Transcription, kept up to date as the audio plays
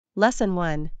Lesson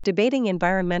 1: Debating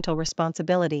Environmental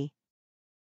Responsibility.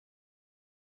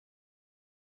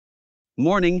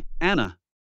 Morning, Anna.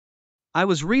 I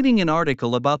was reading an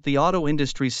article about the auto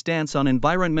industry's stance on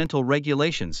environmental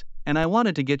regulations, and I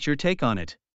wanted to get your take on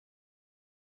it.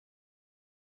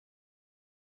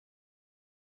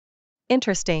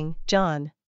 Interesting,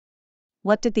 John.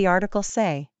 What did the article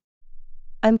say?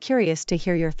 I'm curious to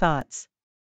hear your thoughts.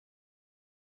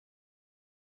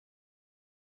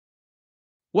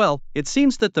 Well, it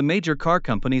seems that the major car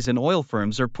companies and oil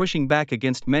firms are pushing back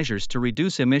against measures to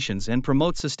reduce emissions and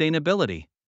promote sustainability.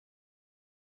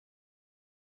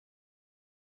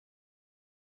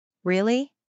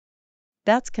 Really?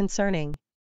 That's concerning.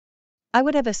 I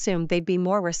would have assumed they'd be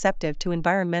more receptive to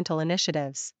environmental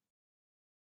initiatives.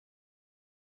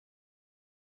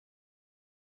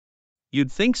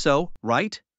 You'd think so,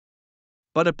 right?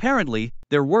 But apparently,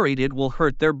 they're worried it will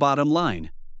hurt their bottom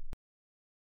line.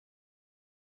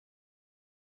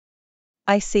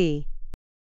 I see.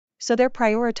 So they're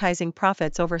prioritizing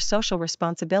profits over social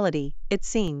responsibility, it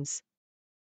seems.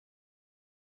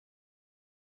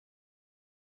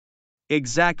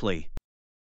 Exactly.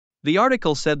 The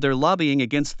article said they're lobbying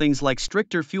against things like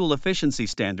stricter fuel efficiency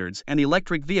standards and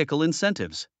electric vehicle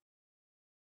incentives.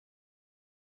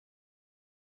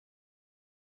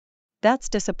 That's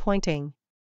disappointing.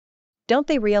 Don't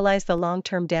they realize the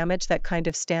long-term damage that kind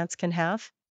of stance can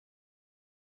have?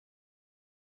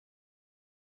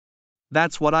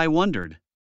 That's what I wondered.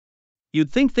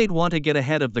 You'd think they'd want to get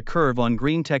ahead of the curve on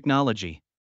green technology.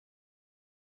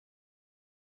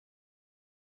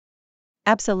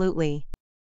 Absolutely.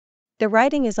 The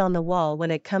writing is on the wall when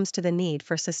it comes to the need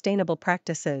for sustainable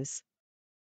practices.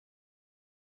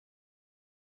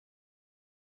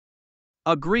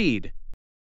 Agreed.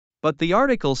 But the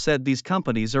article said these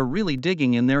companies are really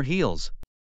digging in their heels.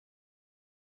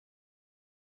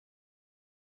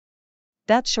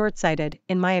 That's short-sighted,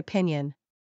 in my opinion.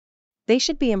 They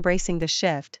should be embracing the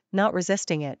shift, not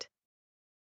resisting it.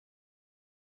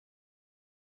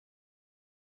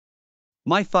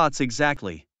 My thoughts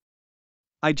exactly.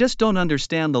 I just don't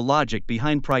understand the logic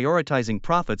behind prioritizing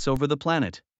profits over the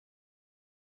planet.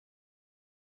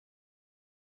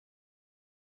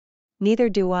 Neither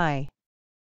do I.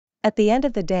 At the end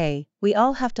of the day, we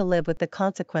all have to live with the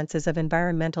consequences of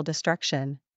environmental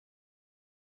destruction.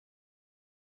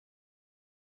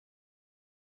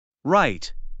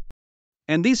 Right.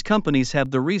 And these companies have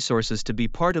the resources to be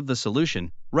part of the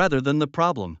solution, rather than the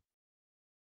problem.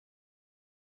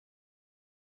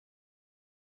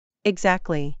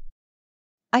 Exactly.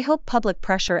 I hope public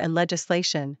pressure and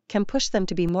legislation can push them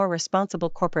to be more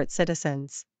responsible corporate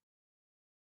citizens.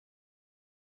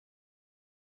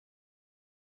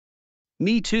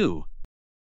 Me too.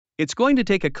 It's going to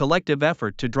take a collective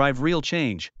effort to drive real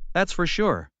change, that's for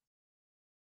sure.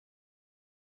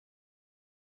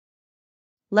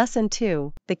 Lesson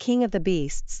 2: The King of the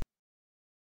Beasts.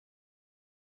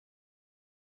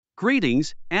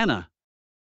 Greetings, Anna.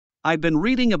 I've been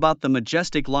reading about the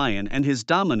majestic lion and his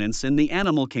dominance in the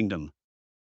animal kingdom.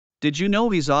 Did you know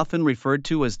he's often referred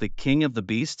to as the king of the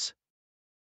beasts?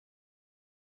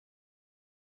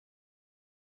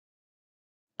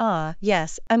 Ah,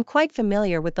 yes, I'm quite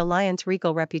familiar with the lion's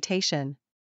regal reputation.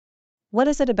 What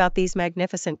is it about these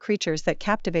magnificent creatures that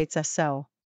captivates us so?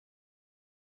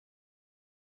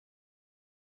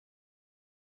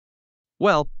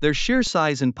 Well, their sheer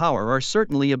size and power are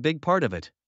certainly a big part of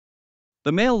it.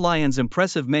 The male lion's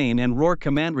impressive mane and roar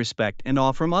command respect and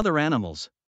awe from other animals.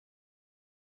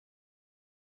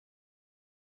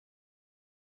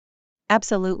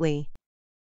 Absolutely.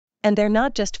 And they're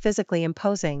not just physically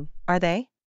imposing, are they?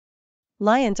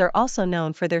 Lions are also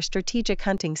known for their strategic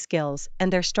hunting skills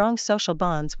and their strong social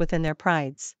bonds within their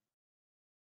prides.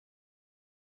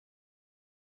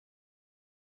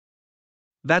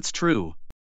 That's true.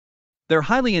 They're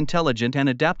highly intelligent and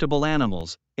adaptable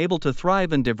animals, able to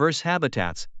thrive in diverse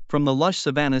habitats, from the lush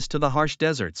savannas to the harsh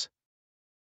deserts.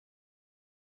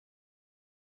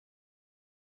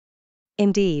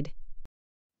 Indeed.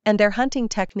 And their hunting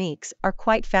techniques are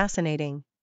quite fascinating.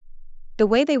 The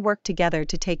way they work together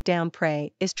to take down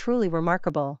prey is truly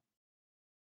remarkable.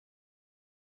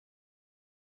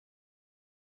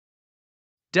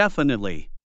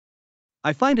 Definitely.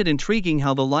 I find it intriguing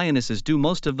how the lionesses do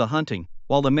most of the hunting,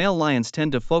 while the male lions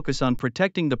tend to focus on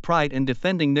protecting the pride and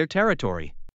defending their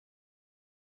territory.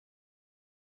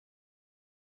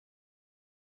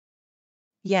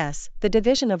 Yes, the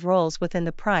division of roles within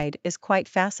the pride is quite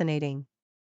fascinating.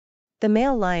 The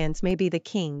male lions may be the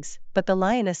kings, but the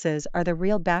lionesses are the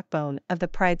real backbone of the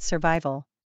pride's survival.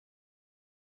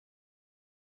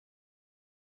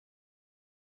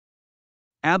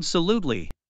 Absolutely.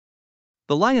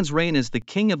 The lion's reign as the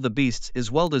king of the beasts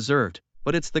is well deserved,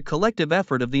 but it's the collective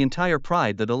effort of the entire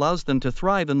pride that allows them to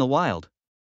thrive in the wild.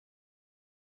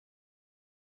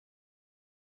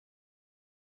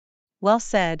 Well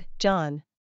said, John.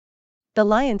 The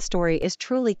lion story is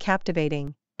truly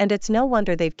captivating, and it's no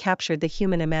wonder they've captured the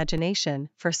human imagination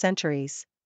for centuries.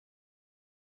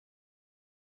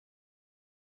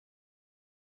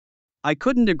 I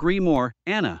couldn't agree more,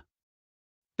 Anna.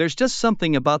 There's just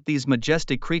something about these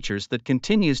majestic creatures that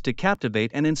continues to captivate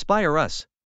and inspire us.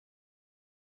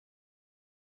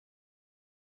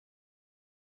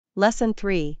 Lesson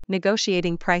 3: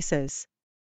 Negotiating Prices.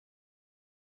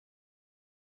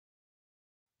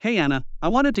 Hey Anna, I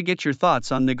wanted to get your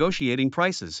thoughts on negotiating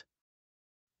prices.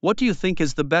 What do you think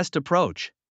is the best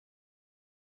approach?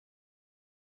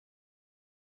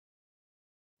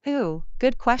 Ooh,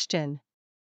 good question.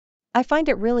 I find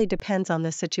it really depends on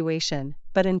the situation,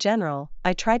 but in general,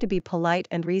 I try to be polite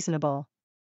and reasonable.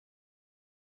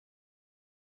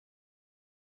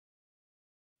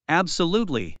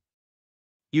 Absolutely.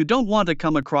 You don't want to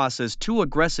come across as too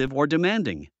aggressive or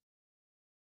demanding.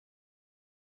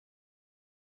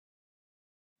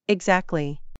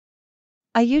 Exactly.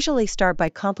 I usually start by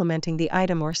complimenting the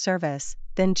item or service,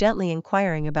 then gently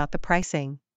inquiring about the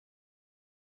pricing.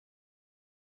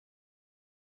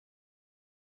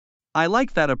 I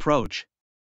like that approach.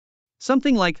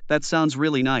 Something like, that sounds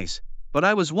really nice, but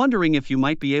I was wondering if you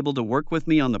might be able to work with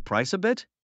me on the price a bit?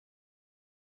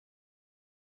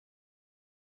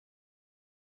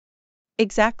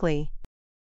 Exactly.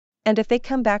 And if they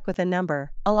come back with a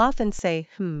number, I'll often say,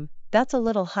 that's a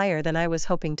little higher than I was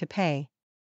hoping to pay.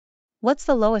 What's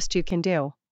the lowest you can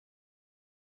do?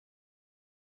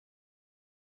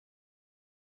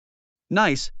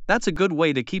 Nice, that's a good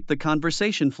way to keep the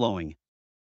conversation flowing.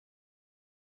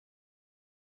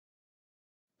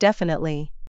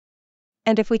 Definitely.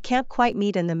 And if we can't quite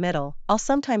meet in the middle, I'll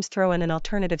sometimes throw in an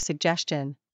alternative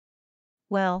suggestion.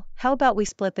 Well, how about we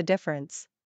split the difference?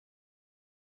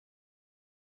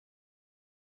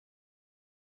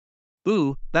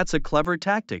 Ooh, that's a clever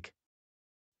tactic.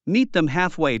 Meet them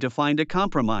halfway to find a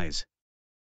compromise.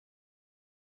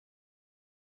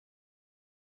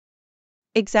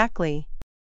 Exactly.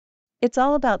 It's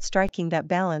all about striking that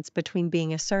balance between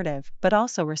being assertive but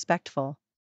also respectful.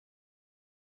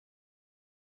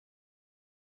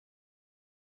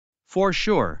 For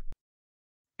sure.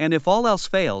 And if all else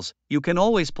fails, you can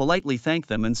always politely thank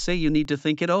them and say you need to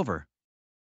think it over.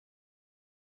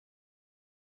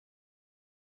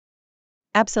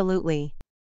 Absolutely.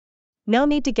 No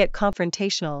need to get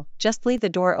confrontational, just leave the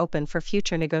door open for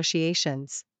future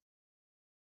negotiations.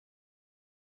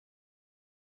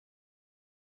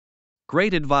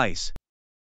 Great advice.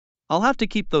 I'll have to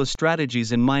keep those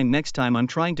strategies in mind next time I'm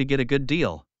trying to get a good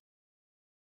deal.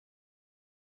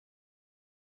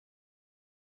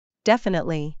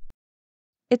 Definitely.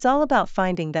 It's all about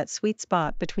finding that sweet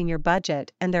spot between your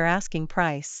budget and their asking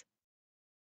price.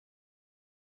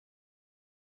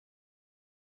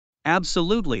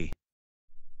 Absolutely.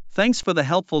 Thanks for the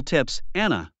helpful tips,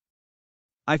 Anna.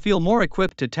 I feel more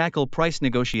equipped to tackle price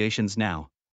negotiations now.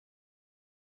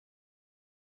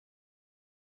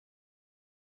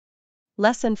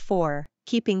 Lesson 4: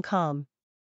 Keeping Calm.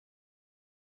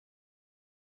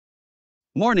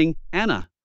 Morning, Anna.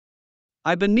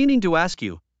 I've been meaning to ask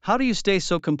you, how do you stay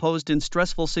so composed in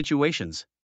stressful situations?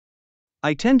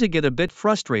 I tend to get a bit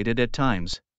frustrated at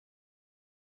times.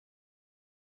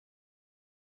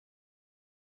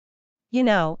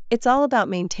 It's all about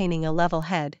maintaining a level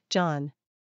head, John.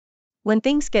 When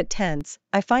things get tense,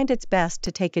 I find it's best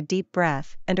to take a deep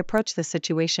breath and approach the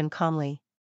situation calmly.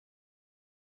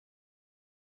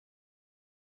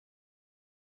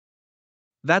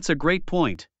 That's a great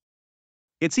point.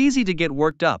 It's easy to get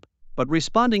worked up, but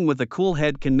responding with a cool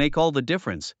head can make all the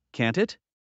difference, can't it?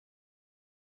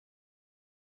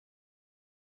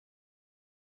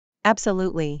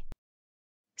 Absolutely.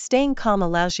 Staying calm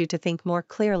allows you to think more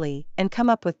clearly and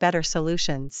come up with better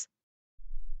solutions.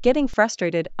 Getting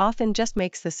frustrated often just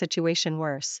makes the situation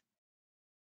worse.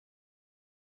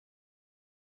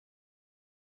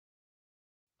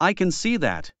 I can see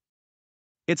that.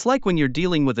 It's like when you're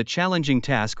dealing with a challenging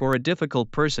task or a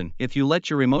difficult person, if you let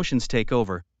your emotions take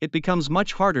over, it becomes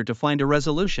much harder to find a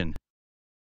resolution.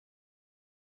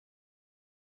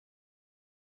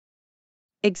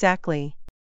 Exactly.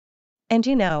 And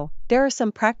there are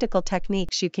some practical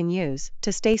techniques you can use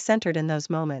to stay centered in those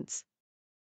moments.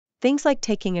 Things like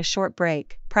taking a short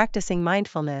break, practicing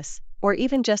mindfulness, or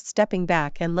even just stepping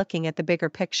back and looking at the bigger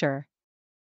picture.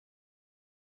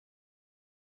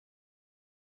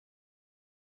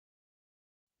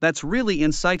 That's really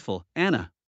insightful,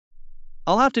 Anna.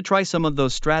 I'll have to try some of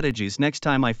those strategies next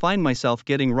time I find myself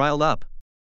getting riled up.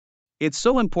 It's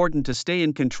so important to stay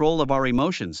in control of our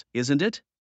emotions, isn't it?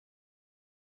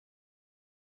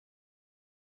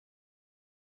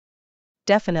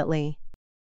 Definitely.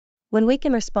 When we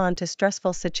can respond to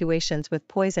stressful situations with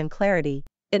poise and clarity,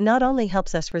 it not only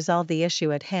helps us resolve the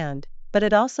issue at hand, but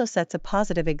it also sets a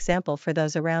positive example for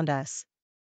those around us.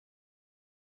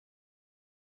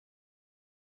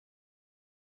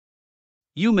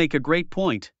 You make a great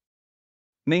point.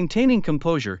 Maintaining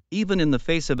composure, even in the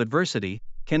face of adversity,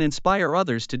 can inspire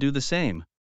others to do the same.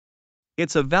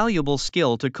 It's a valuable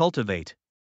skill to cultivate.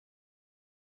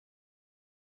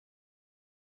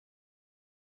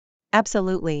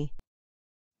 Absolutely.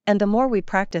 And the more we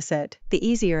practice it, the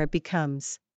easier it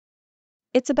becomes.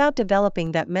 It's about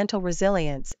developing that mental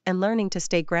resilience and learning to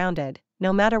stay grounded,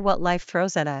 no matter what life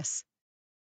throws at us.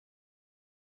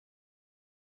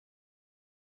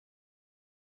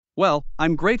 Well,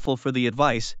 I'm grateful for the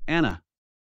advice, Anna.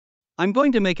 I'm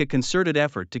going to make a concerted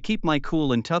effort to keep my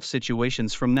cool in tough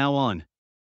situations from now on.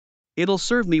 It'll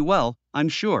serve me well, I'm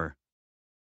sure.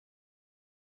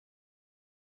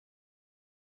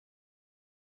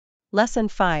 Lesson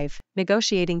 5: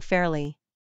 Negotiating fairly.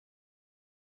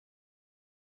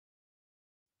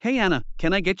 Hey Anna,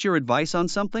 can I get your advice on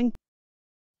something?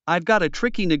 I've got a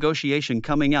tricky negotiation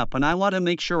coming up and I want to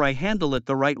make sure I handle it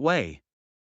the right way.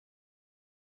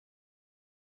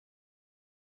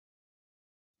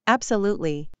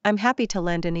 Absolutely, I'm happy to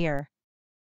lend an ear.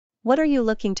 What are you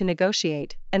looking to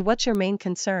negotiate, and what's your main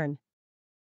concern?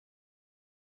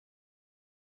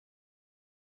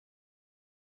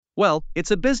 Well,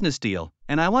 it's a business deal,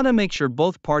 and I want to make sure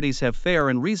both parties have fair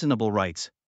and reasonable rights.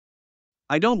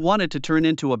 I don't want it to turn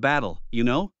into a battle, you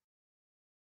know?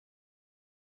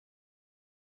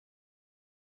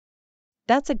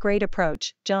 That's a great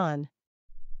approach, John.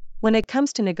 When it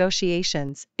comes to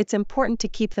negotiations, it's important to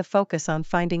keep the focus on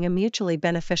finding a mutually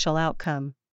beneficial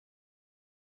outcome.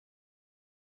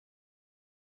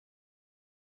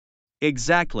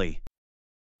 Exactly.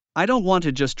 I don't want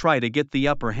to just try to get the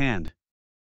upper hand.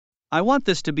 I want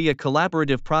this to be a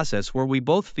collaborative process where we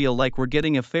both feel like we're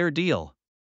getting a fair deal.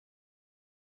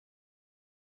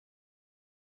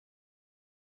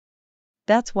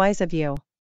 That's wise of you.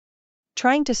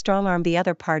 Trying to strong-arm the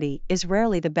other party is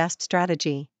rarely the best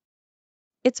strategy.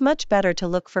 It's much better to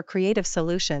look for creative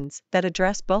solutions that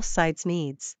address both sides'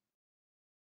 needs.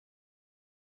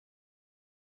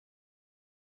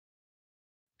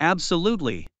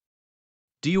 Absolutely.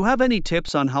 Do you have any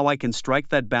tips on how I can strike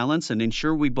that balance and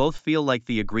ensure we both feel like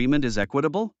the agreement is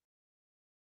equitable?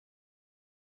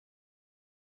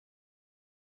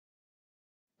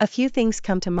 A few things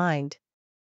come to mind.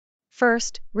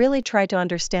 First, really try to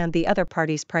understand the other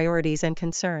party's priorities and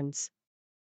concerns.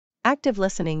 Active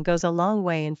listening goes a long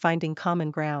way in finding common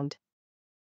ground.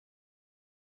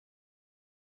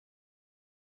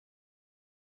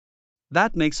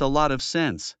 That makes a lot of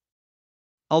sense.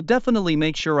 I'll definitely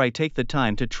make sure I take the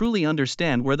time to truly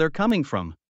understand where they're coming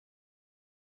from.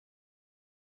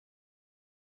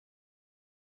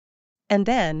 And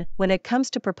then, when it comes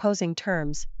to proposing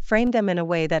terms, frame them in a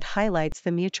way that highlights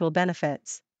the mutual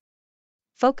benefits.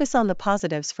 Focus on the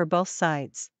positives for both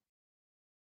sides.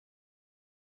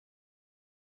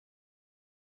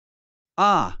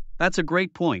 Ah, that's a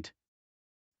great point.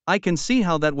 I can see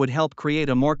how that would help create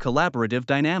a more collaborative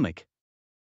dynamic.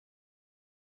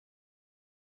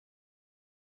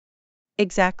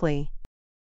 Exactly.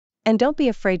 And don't be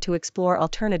afraid to explore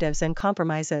alternatives and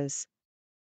compromises.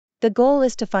 The goal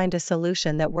is to find a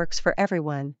solution that works for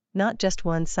everyone, not just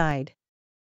one side.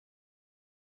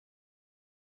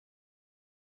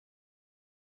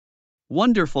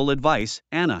 Wonderful advice,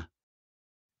 Anna.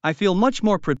 I feel much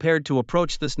more prepared to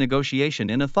approach this negotiation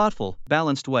in a thoughtful,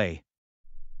 balanced way.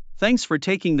 Thanks for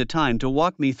taking the time to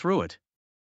walk me through it.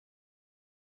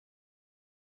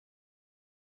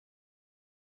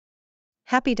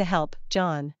 Happy to help,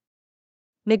 John.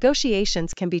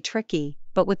 Negotiations can be tricky,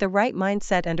 but with the right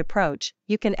mindset and approach,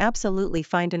 you can absolutely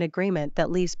find an agreement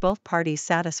that leaves both parties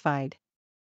satisfied.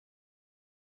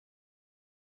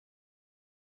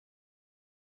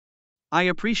 I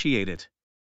appreciate it.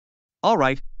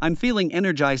 Alright, I'm feeling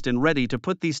energized and ready to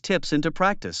put these tips into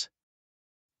practice.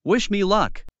 Wish me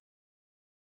luck.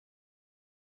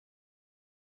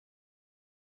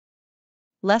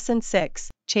 Lesson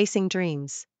 6: Chasing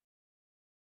Dreams.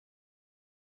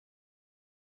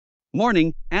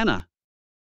 Morning, Anna.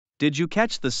 Did you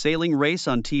catch the sailing race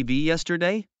on TV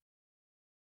yesterday?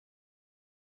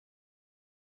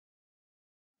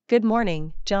 Good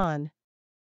morning, John.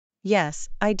 Yes,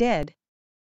 I did.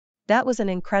 That was an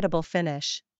incredible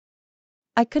finish.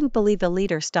 I couldn't believe the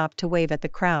leader stopped to wave at the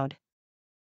crowd.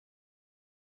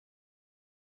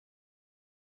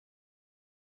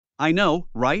 I know,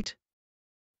 right?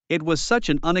 It was such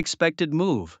an unexpected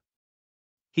move.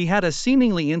 He had a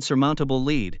seemingly insurmountable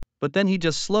lead, but then he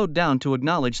just slowed down to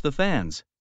acknowledge the fans.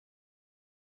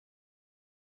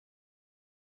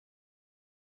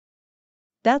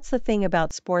 That's the thing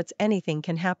about sports, anything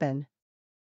can happen.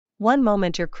 One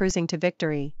moment you're cruising to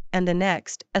victory, and the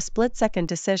next, a split-second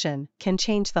decision can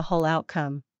change the whole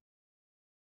outcome.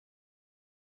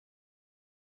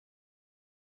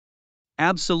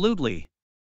 Absolutely.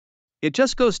 It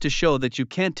just goes to show that you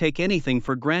can't take anything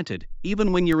for granted,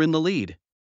 even when you're in the lead.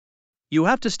 You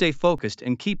have to stay focused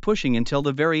and keep pushing until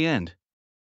the very end.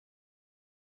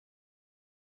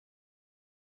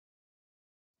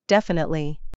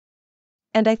 Definitely.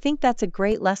 And I think that's a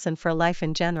great lesson for life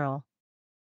in general.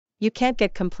 You can't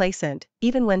get complacent,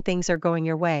 even when things are going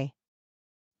your way.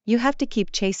 You have to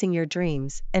keep chasing your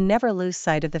dreams and never lose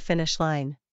sight of the finish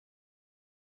line.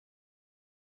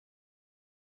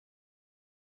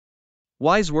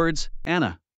 Wise words,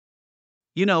 Anna.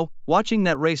 You know, watching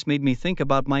that race made me think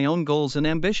about my own goals and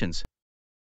ambitions.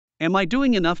 Am I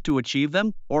doing enough to achieve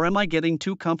them, or am I getting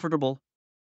too comfortable?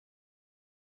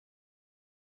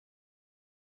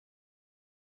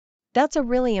 That's a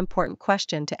really important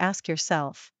question to ask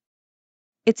yourself.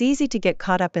 It's easy to get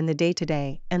caught up in the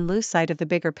day-to-day and lose sight of the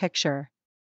bigger picture.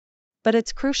 But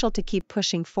it's crucial to keep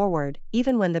pushing forward,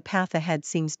 even when the path ahead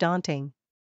seems daunting.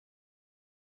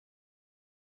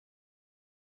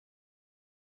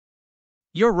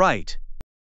 You're right.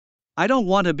 I don't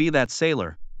want to be that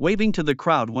sailor, waving to the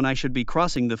crowd when I should be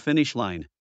crossing the finish line.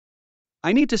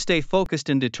 I need to stay focused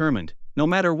and determined, no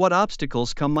matter what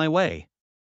obstacles come my way.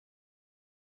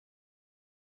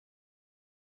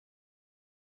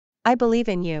 I believe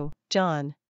in you,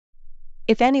 John.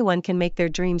 If anyone can make their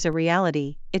dreams a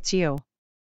reality, it's you.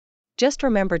 Just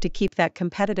remember to keep that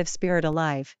competitive spirit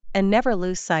alive, and never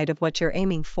lose sight of what you're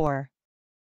aiming for.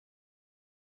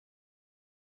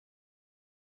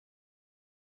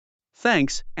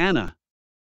 Thanks, Anna.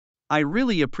 I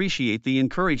really appreciate the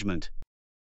encouragement.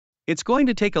 It's going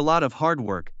to take a lot of hard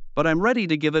work, but I'm ready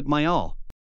to give it my all.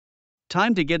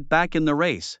 Time to get back in the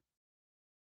race.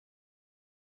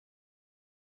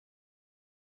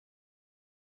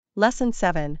 Lesson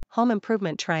 7: Home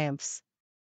Improvement Triumphs.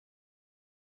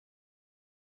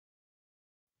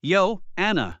 Yo,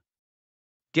 Anna.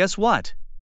 Guess what?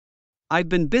 I've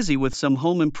been busy with some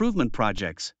home improvement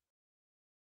projects.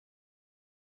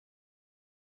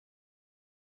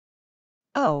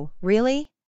 Oh, really?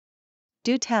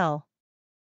 Do tell.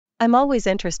 I'm always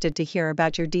interested to hear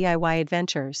about your DIY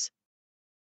adventures.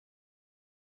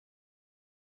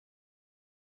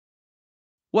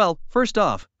 Well, first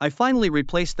off, I finally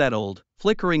replaced that old,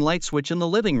 flickering light switch in the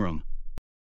living room.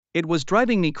 It was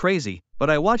driving me crazy, but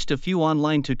I watched a few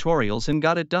online tutorials and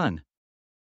got it done.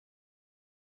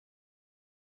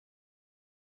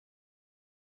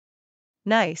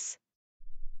 Nice.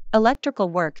 Electrical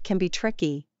work can be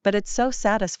tricky, but it's so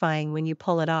satisfying when you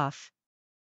pull it off.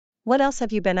 What else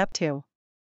have you been up to?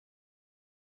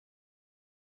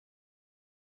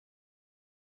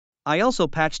 I also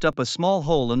patched up a small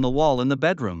hole in the wall in the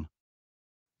bedroom.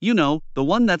 You know, the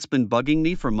one that's been bugging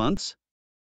me for months?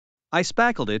 I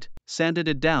spackled it, sanded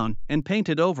it down, and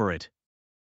painted over it.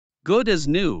 Good as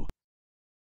new.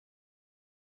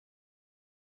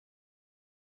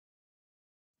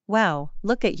 Wow,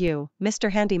 look at you,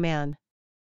 Mr. Handyman.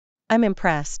 I'm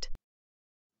impressed.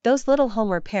 Those little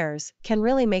home repairs can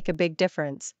really make a big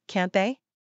difference, can't they?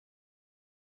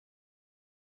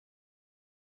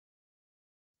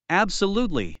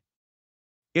 Absolutely.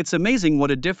 It's amazing what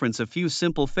a difference a few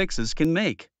simple fixes can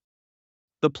make.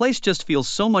 The place just feels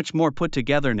so much more put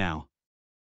together now.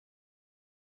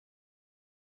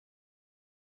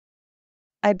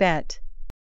 I bet.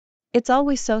 It's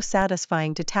always so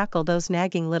satisfying to tackle those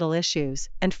nagging little issues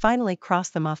and finally cross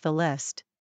them off the list.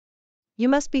 You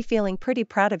must be feeling pretty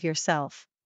proud of yourself.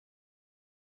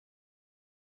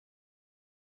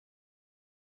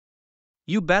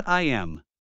 You bet I am.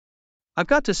 I've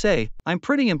got to say, I'm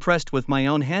pretty impressed with my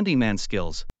own handyman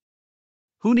skills.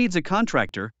 Who needs a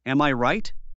contractor, am I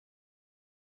right?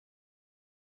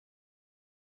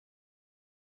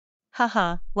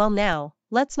 Haha, well now,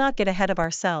 let's not get ahead of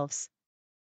ourselves.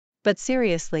 But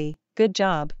seriously, good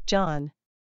job, John.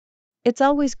 It's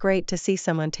always great to see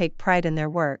someone take pride in their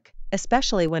work,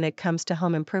 especially when it comes to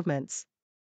home improvements.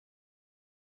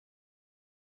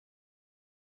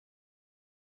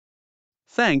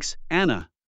 Thanks, Anna.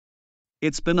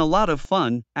 It's been a lot of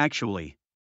fun, actually.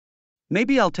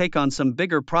 Maybe I'll take on some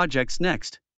bigger projects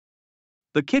next.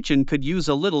 The kitchen could use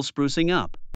a little sprucing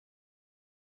up.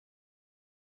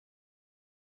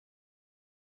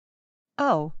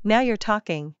 Oh, now you're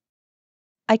talking.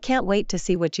 I can't wait to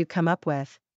see what you come up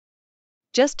with.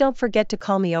 Just don't forget to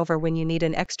call me over when you need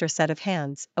an extra set of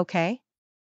hands, okay?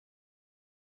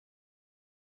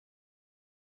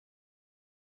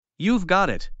 You've got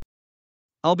it.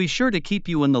 I'll be sure to keep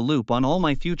you in the loop on all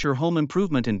my future home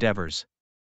improvement endeavors.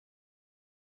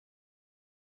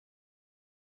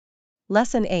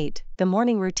 Lesson 8, The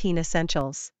Morning Routine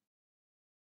Essentials.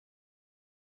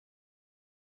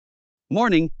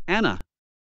 Morning, Anna.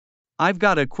 I've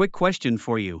got a quick question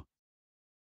for you.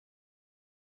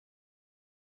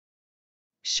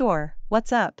 Sure,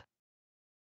 what's up?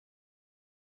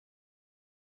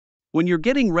 When you're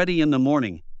getting ready in the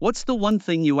morning, what's the one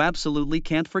thing you absolutely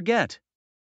can't forget?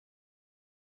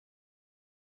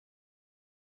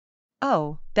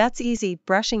 Oh, that's easy,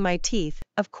 brushing my teeth,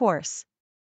 of course.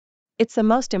 It's the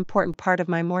most important part of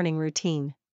my morning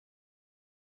routine.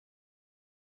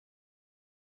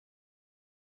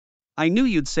 I knew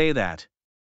you'd say that.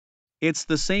 It's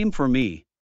the same for me.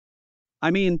 I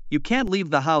mean, you can't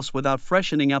leave the house without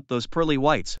freshening up those pearly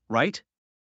whites, right?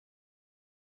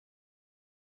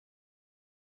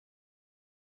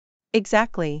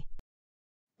 Exactly.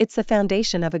 It's the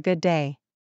foundation of a good day.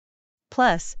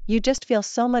 Plus, you just feel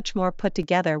so much more put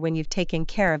together when you've taken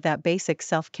care of that basic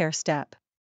self-care step.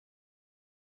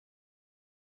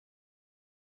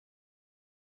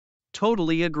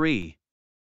 Totally agree.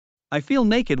 I feel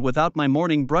naked without my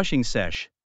morning brushing sesh.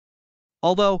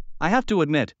 Although, I have to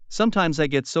admit, sometimes I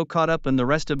get so caught up in the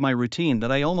rest of my routine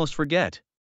that I almost forget.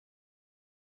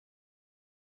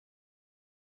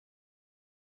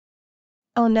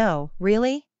 Oh no,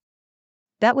 really?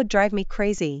 That would drive me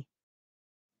crazy.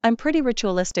 I'm pretty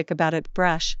ritualistic about it: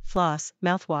 brush, floss,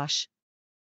 mouthwash.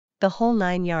 The whole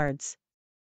 9 yards.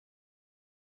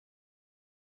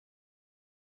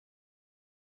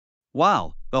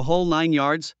 Wow, the whole 9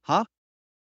 yards, huh?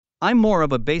 I'm more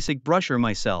of a basic brusher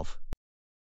myself.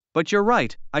 But you're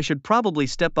right, I should probably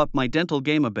step up my dental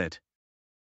game a bit.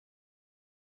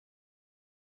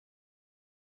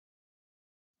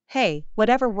 Hey,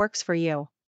 whatever works for you.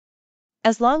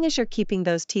 As long as you're keeping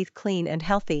those teeth clean and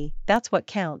healthy, that's what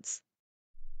counts.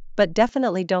 But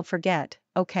definitely don't forget,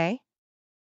 okay?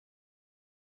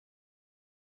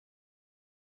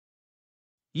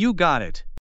 You got it.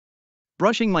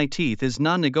 Brushing my teeth is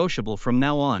non-negotiable from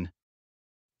now on.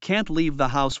 Can't leave the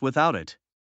house without it.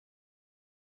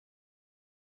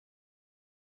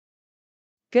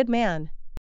 Good man.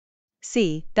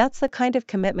 See, that's the kind of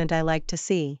commitment I like to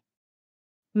see.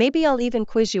 Maybe I'll even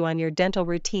quiz you on your dental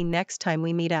routine next time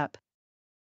we meet up.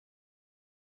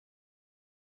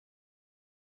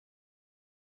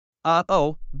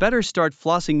 Better start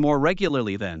flossing more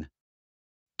regularly then.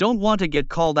 Don't want to get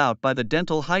called out by the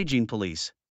dental hygiene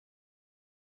police.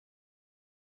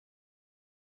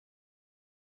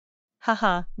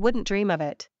 Haha, wouldn't dream of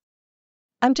it.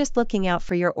 I'm just looking out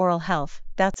for your oral health,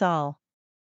 that's all.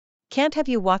 Can't have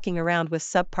you walking around with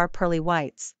subpar pearly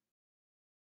whites.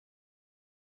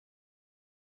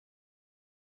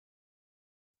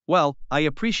 Well, I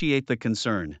appreciate the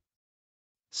concern.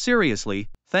 Seriously,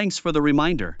 thanks for the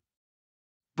reminder.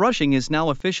 Brushing is now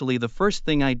officially the first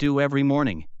thing I do every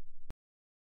morning.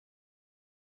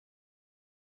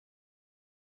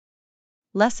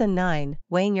 Lesson 9,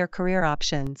 Weighing Your Career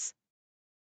Options.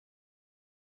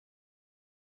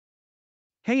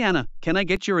 Hey Anna, can I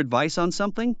get your advice on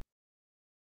something?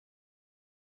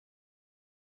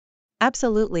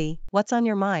 Absolutely, what's on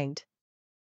your mind?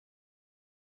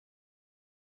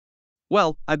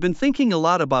 Well, I've been thinking a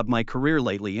lot about my career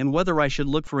lately and whether I should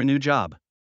look for a new job.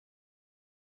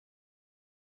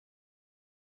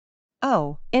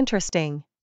 Oh, interesting.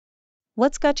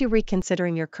 What's got you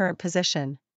reconsidering your current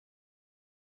position?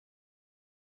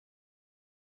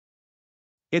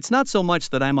 It's not so much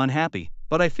that I'm unhappy,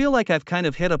 but I feel like I've kind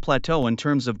of hit a plateau in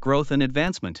terms of growth and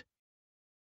advancement.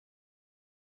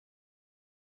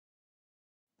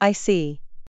 I see.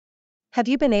 Have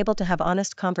you been able to have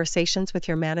honest conversations with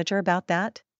your manager about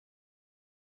that?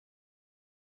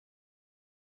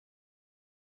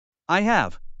 I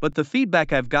have, but the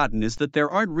feedback I've gotten is that there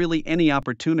aren't really any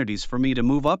opportunities for me to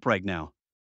move up right now.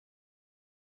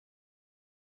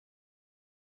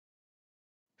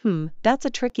 That's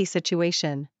a tricky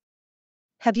situation.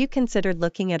 Have you considered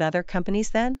looking at other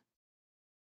companies then?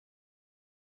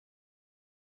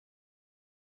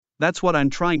 That's what I'm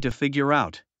trying to figure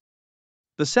out.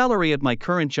 The salary at my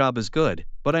current job is good,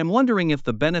 but I'm wondering if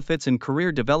the benefits and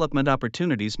career development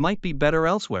opportunities might be better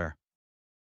elsewhere.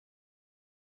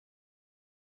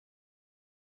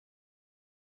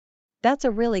 That's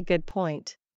a really good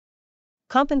point.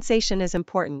 Compensation is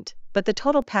important, but the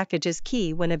total package is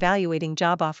key when evaluating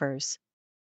job offers.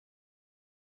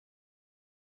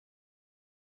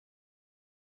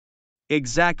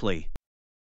 Exactly.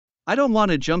 I don't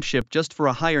want to jump ship just for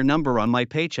a higher number on my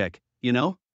paycheck, you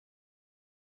know?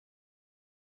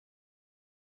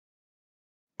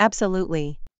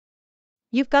 Absolutely.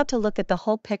 You've got to look at the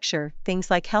whole picture, things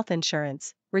like health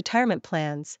insurance, retirement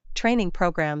plans, training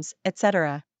programs,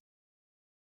 etc.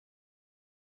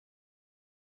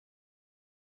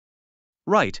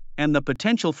 Right, and the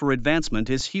potential for advancement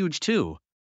is huge too.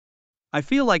 I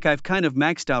feel like I've kind of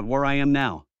maxed out where I am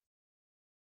now.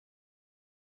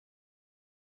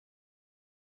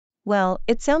 Well,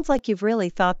 it sounds like you've really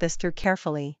thought this through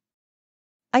carefully.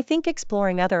 I think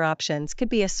exploring other options could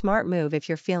be a smart move if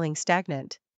you're feeling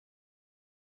stagnant.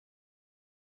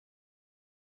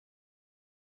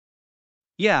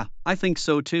 Yeah, I think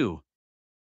so too.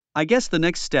 I guess the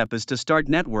next step is to start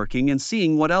networking and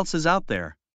seeing what else is out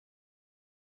there.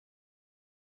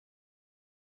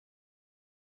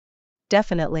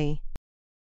 Definitely.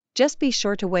 Just be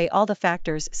sure to weigh all the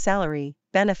factors: salary,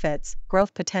 benefits,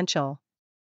 growth potential.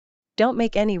 Don't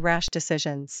make any rash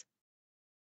decisions.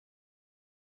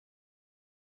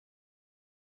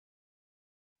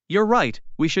 You're right,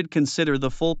 we should consider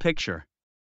the full picture.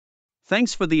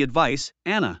 Thanks for the advice,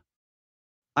 Anna.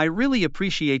 I really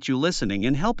appreciate you listening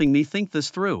and helping me think this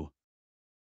through.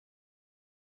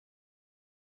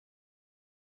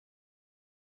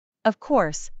 Of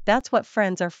course, that's what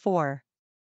friends are for.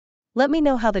 Let me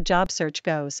know how the job search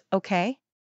goes, okay?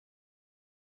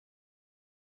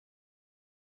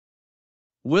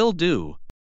 Will do.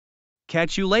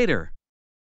 Catch you later.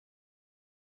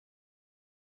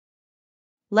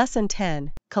 Lesson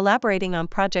 10: Collaborating on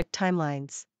project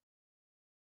timelines.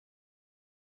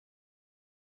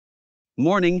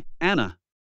 Morning, Anna.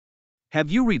 Have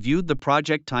you reviewed the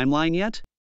project timeline yet?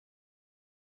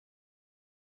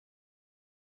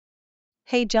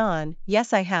 Hey John,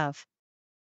 yes I have.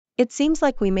 It seems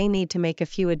like we may need to make a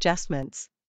few adjustments.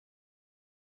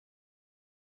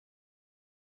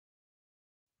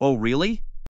 Oh, really?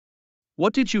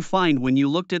 What did you find when you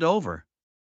looked it over?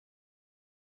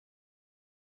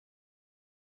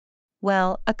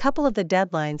 Well, a couple of the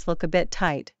deadlines look a bit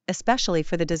tight, especially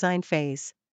for the design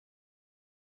phase.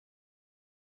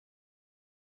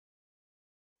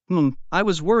 I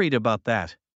was worried about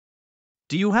that.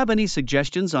 Do you have any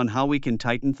suggestions on how we can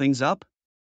tighten things up?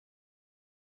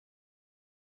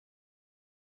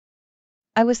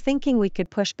 I was thinking we could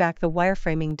push back the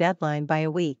wireframing deadline by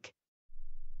a week.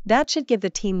 That should give the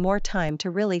team more time to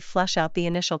really flesh out the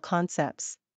initial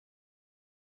concepts.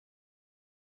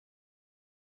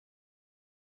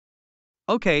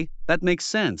 Okay, that makes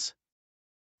sense.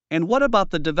 And what about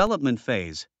the development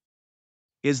phase?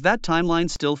 Is that timeline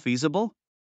still feasible?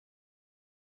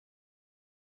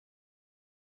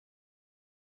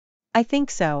 I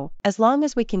think so, as long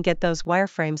as we can get those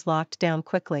wireframes locked down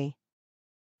quickly.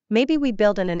 Maybe we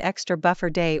build in an extra buffer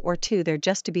day or two there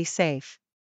just to be safe.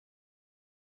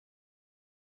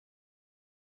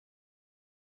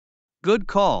 Good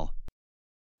call.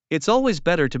 It's always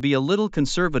better to be a little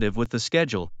conservative with the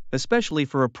schedule, especially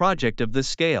for a project of this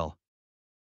scale.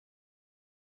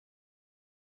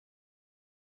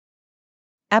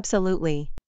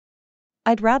 Absolutely.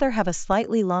 I'd rather have a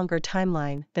slightly longer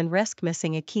timeline than risk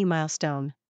missing a key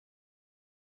milestone.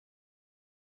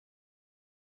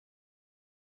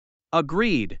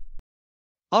 Agreed.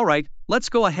 Alright, let's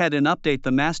go ahead and update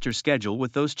the master schedule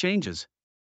with those changes.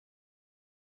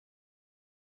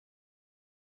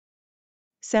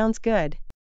 Sounds good.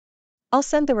 I'll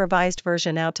send the revised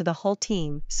version out to the whole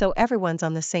team so everyone's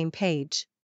on the same page.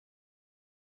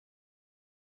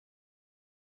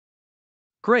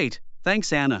 Great,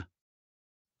 thanks Anna.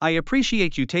 I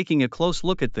appreciate you taking a close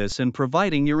look at this and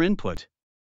providing your input.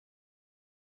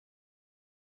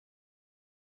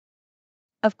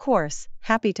 Of course,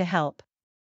 happy to help.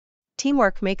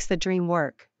 Teamwork makes the dream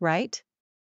work, right?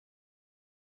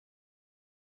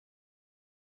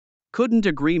 Couldn't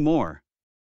agree more.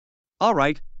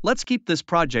 Alright, let's keep this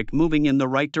project moving in the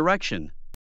right direction.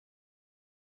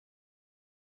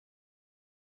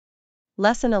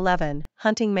 Lesson 11: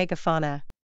 Hunting Megafauna.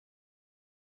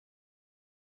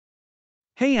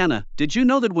 Hey Anna, did you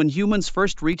know that when humans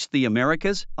first reached the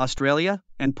Americas, Australia,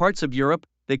 and parts of Europe,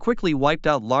 they quickly wiped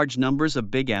out large numbers of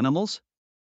big animals?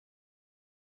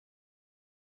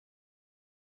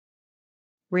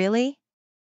 Really?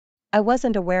 I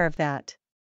wasn't aware of that.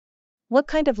 What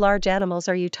kind of large animals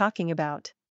are you talking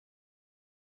about?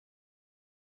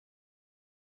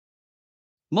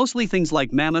 Mostly things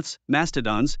like mammoths,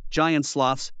 mastodons, giant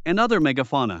sloths, and other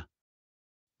megafauna.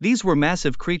 These were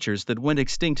massive creatures that went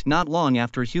extinct not long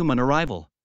after human arrival.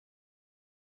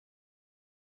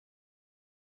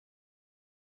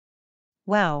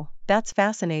 Wow, that's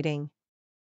fascinating.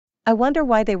 I wonder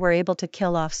why they were able to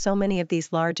kill off so many of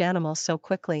these large animals so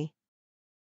quickly.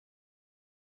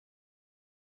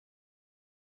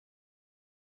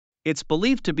 It's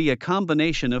believed to be a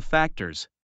combination of factors.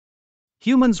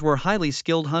 Humans were highly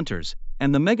skilled hunters,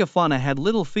 and the megafauna had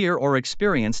little fear or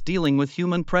experience dealing with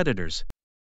human predators.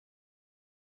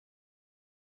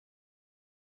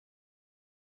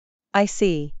 I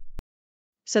see.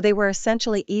 So they were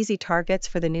essentially easy targets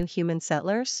for the new human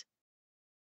settlers?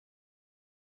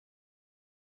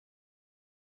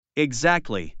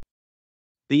 Exactly.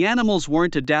 The animals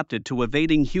weren't adapted to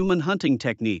evading human hunting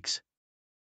techniques.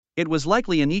 It was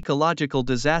likely an ecological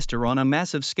disaster on a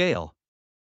massive scale.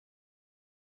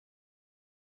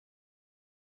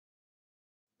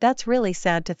 That's really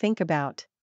sad to think about.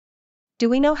 Do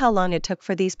we know how long it took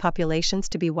for these populations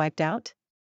to be wiped out?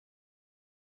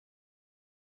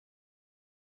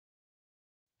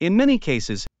 In many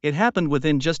cases, it happened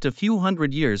within just a few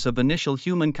hundred years of initial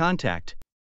human contact.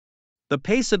 The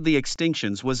pace of the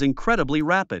extinctions was incredibly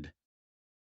rapid.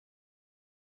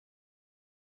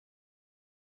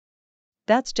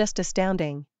 That's just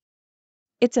astounding.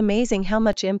 It's amazing how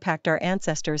much impact our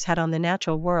ancestors had on the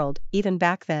natural world, even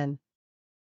back then.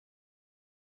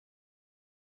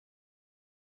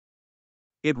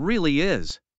 It really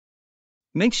is.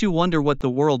 Makes you wonder what the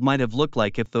world might have looked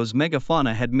like if those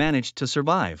megafauna had managed to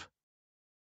survive.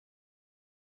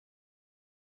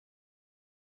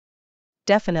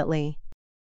 Definitely.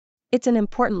 It's an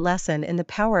important lesson in the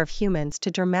power of humans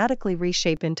to dramatically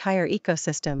reshape entire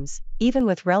ecosystems, even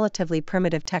with relatively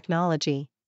primitive technology.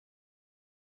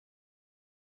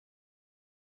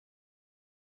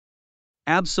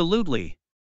 Absolutely.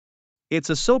 It's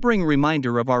a sobering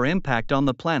reminder of our impact on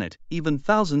the planet, even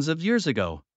thousands of years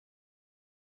ago.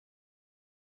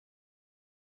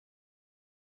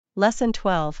 Lesson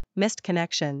 12: Missed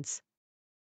Connections.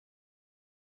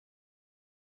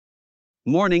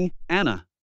 Morning, Anna.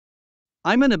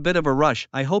 I'm in a bit of a rush.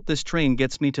 I hope this train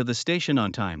gets me to the station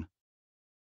on time.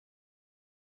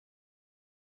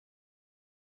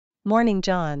 Morning,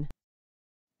 John.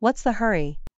 What's the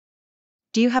hurry?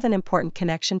 Do you have an important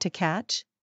connection to catch?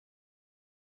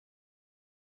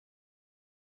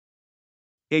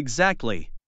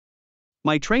 Exactly.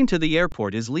 My train to the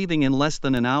airport is leaving in less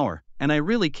than an hour, and I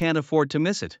really can't afford to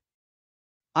miss it.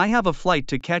 I have a flight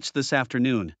to catch this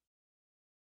afternoon.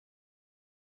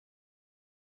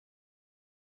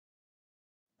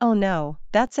 Oh no,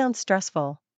 that sounds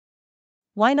stressful.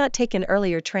 Why not take an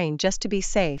earlier train just to be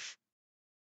safe?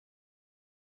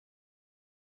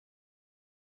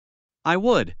 I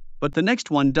would, but the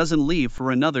next one doesn't leave for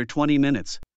another 20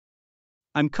 minutes.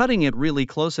 I'm cutting it really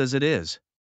close as it is.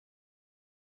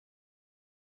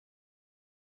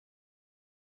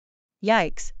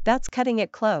 Yikes, that's cutting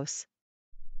it close.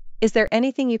 Is there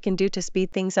anything you can do to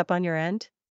speed things up on your end?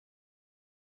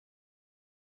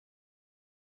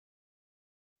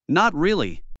 Not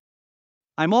really.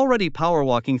 I'm already power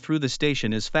walking through the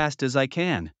station as fast as I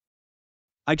can.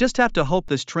 I just have to hope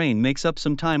this train makes up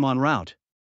some time en route.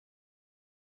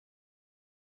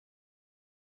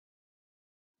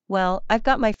 Well, I've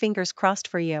got my fingers crossed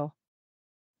for you.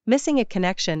 Missing a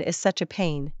connection is such a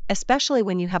pain, especially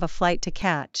when you have a flight to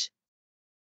catch.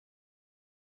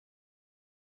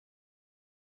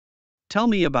 Tell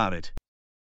me about it.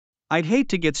 I'd hate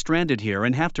to get stranded here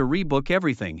and have to rebook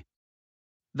everything.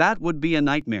 That would be a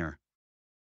nightmare.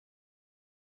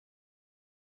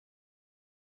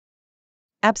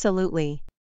 Absolutely.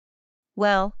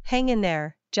 Well, hang in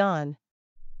there, John.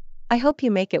 I hope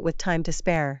you make it with time to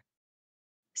spare.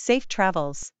 Safe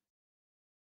travels.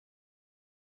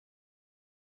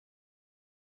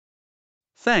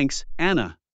 Thanks,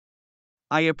 Anna.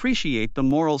 I appreciate the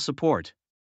moral support.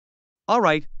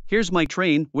 Alright, here's my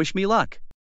train, wish me luck.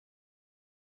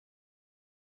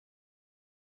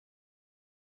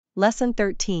 Lesson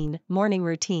 13: Morning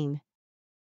Routine.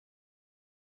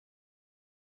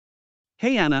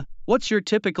 Hey Anna, what's your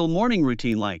typical morning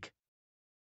routine like?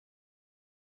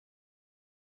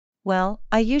 Well,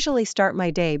 I usually start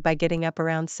my day by getting up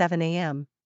around 7 a.m.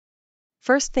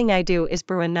 First thing I do is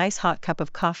brew a nice hot cup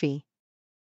of coffee.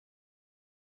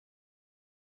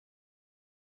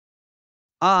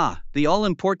 Ah, the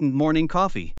all-important morning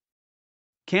coffee.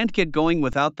 Can't get going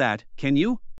without that, can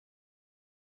you?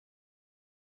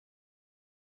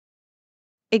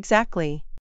 Exactly.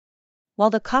 While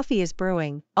the coffee is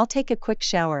brewing, I'll take a quick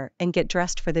shower and get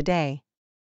dressed for the day.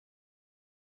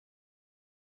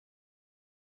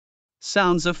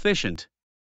 Sounds efficient.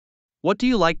 What do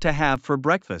you like to have for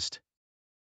breakfast?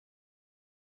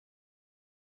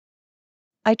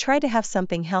 I try to have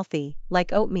something healthy,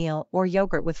 like oatmeal or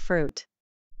yogurt with fruit.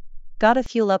 Gotta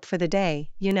fuel up for the day,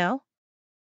 you know?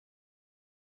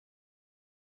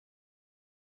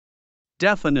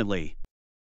 Definitely.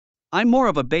 I'm more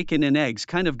of a bacon and eggs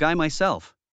kind of guy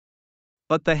myself.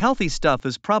 But the healthy stuff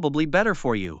is probably better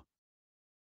for you.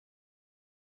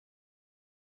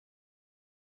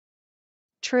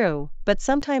 True, but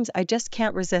sometimes I just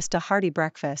can't resist a hearty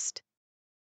breakfast.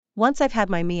 Once I've had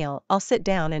my meal, I'll sit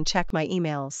down and check my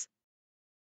emails.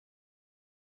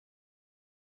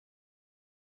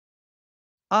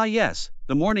 Ah, yes,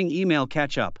 the morning email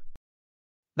catch up.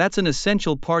 That's an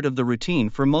essential part of the routine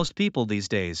for most people these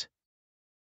days.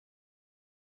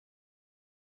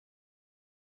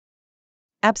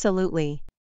 Absolutely.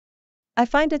 I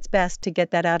find it's best to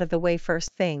get that out of the way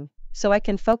first thing, so I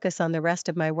can focus on the rest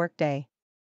of my workday.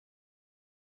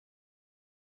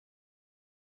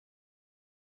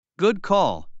 Good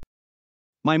call.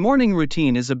 My morning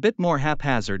routine is a bit more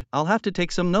haphazard. I'll have to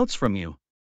take some notes from you.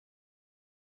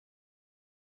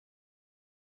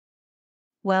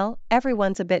 Well,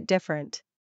 everyone's a bit different.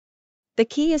 The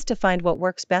key is to find what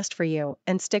works best for you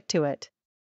and stick to it.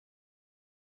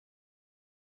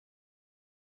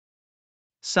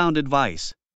 Sound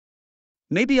advice.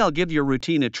 Maybe I'll give your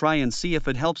routine a try and see if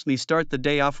it helps me start the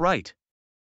day off right.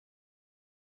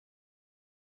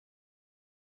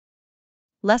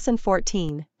 Lesson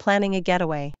 14, Planning a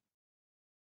Getaway.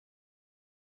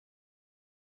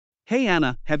 Hey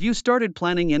Anna, have you started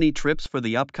planning any trips for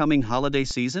the upcoming holiday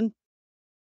season?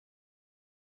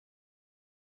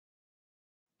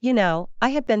 You know, I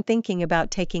have been thinking about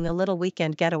taking a little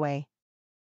weekend getaway.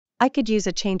 I could use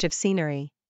a change of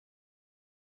scenery.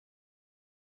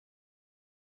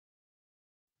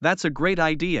 That's a great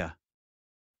idea.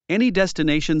 Any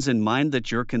destinations in mind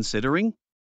that you're considering?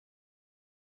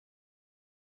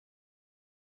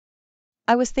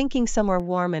 I was thinking somewhere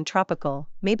warm and tropical,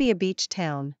 maybe a beach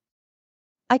town.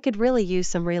 I could really use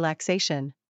some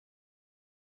relaxation.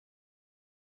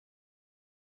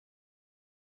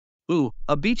 Ooh,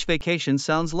 a beach vacation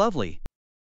sounds lovely.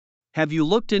 Have you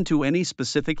looked into any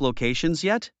specific locations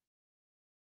yet?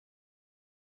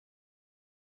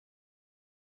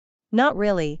 Not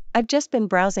really, I've just been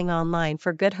browsing online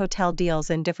for good hotel deals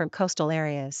in different coastal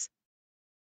areas.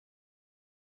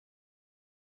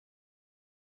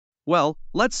 Well,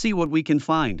 let's see what we can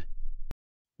find.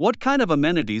 What kind of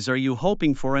amenities are you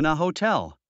hoping for in a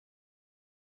hotel?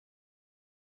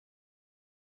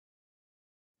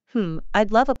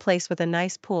 I'd love a place with a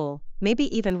nice pool, maybe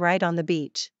even right on the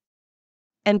beach.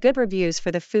 And good reviews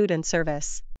for the food and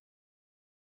service.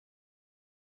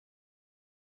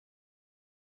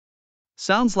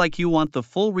 Sounds like you want the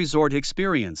full resort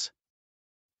experience.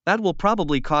 That will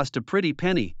probably cost a pretty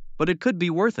penny, but it could be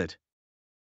worth it.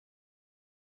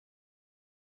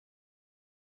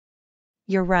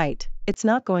 You're right, it's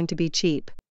not going to be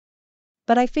cheap.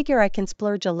 But I figure I can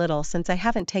splurge a little since I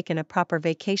haven't taken a proper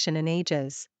vacation in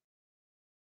ages.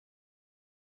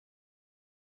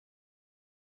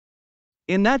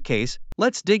 In that case,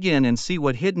 let's dig in and see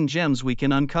what hidden gems we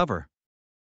can uncover.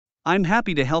 I'm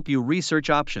happy to help you research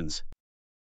options.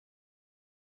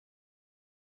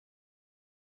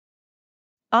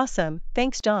 Awesome,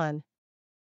 thanks John.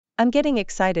 I'm getting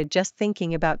excited just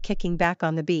thinking about kicking back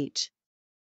on the beach.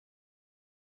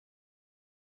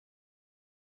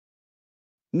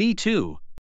 Me too.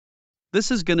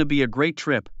 This is gonna be a great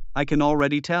trip, I can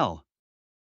already tell.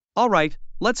 Alright,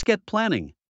 let's get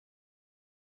planning.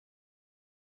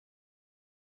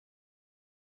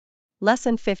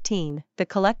 Lesson 15, The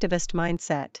Collectivist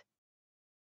Mindset.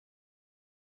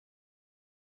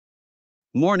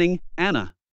 Morning,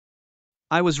 Anna.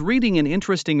 I was reading an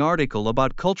interesting article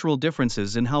about cultural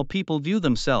differences in how people view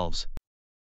themselves.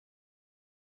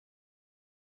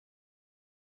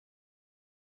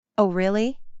 Oh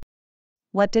really?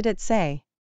 What did it say?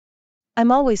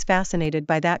 I'm always fascinated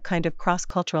by that kind of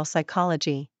cross-cultural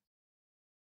psychology.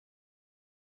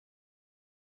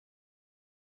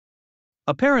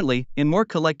 Apparently, in more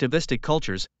collectivistic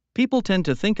cultures, people tend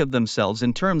to think of themselves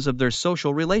in terms of their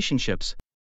social relationships.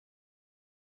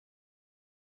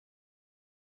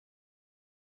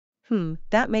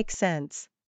 That makes sense.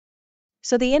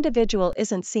 So the individual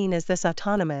isn't seen as this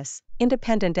autonomous,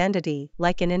 independent entity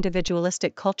like in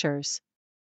individualistic cultures.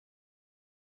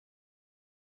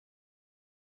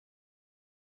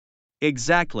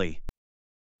 Exactly.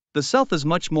 The self is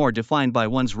much more defined by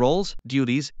one's roles,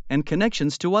 duties, and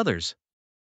connections to others.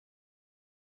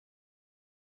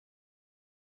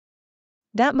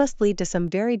 That must lead to some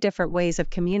very different ways of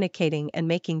communicating and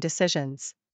making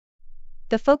decisions.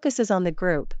 The focus is on the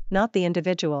group, not the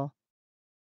individual.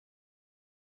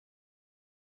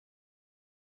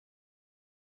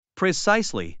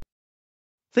 Precisely.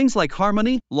 Things like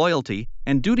harmony, loyalty,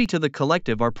 and duty to the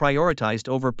collective are prioritized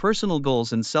over personal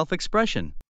goals and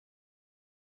self-expression.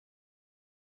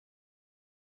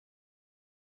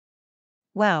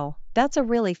 Wow, that's a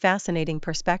really fascinating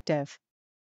perspective.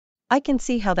 I can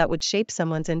see how that would shape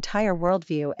someone's entire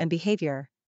worldview and behavior.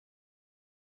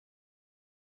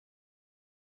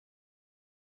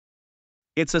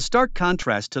 It's a stark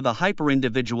contrast to the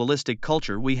hyper-individualistic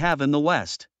culture we have in the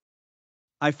West.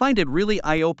 I find it really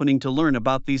eye-opening to learn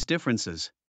about these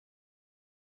differences.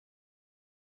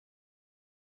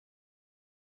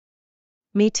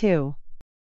 Me too.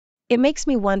 It makes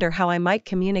me wonder how I might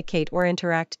communicate or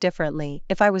interact differently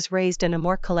if I was raised in a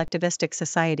more collectivistic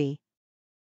society.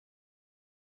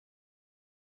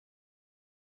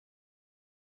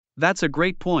 That's a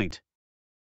great point.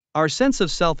 Our sense of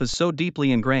self is so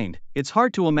deeply ingrained, it's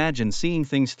hard to imagine seeing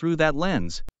things through that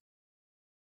lens.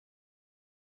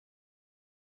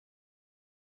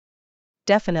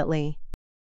 Definitely.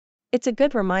 It's a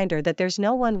good reminder that there's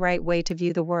no one right way to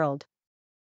view the world.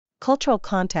 Cultural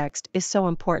context is so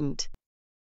important.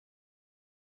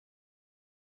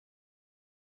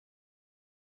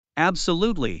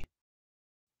 Absolutely.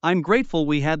 I'm grateful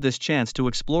we had this chance to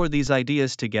explore these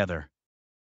ideas together.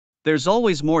 There's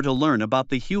always more to learn about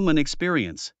the human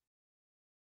experience.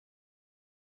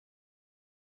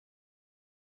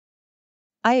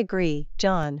 I agree,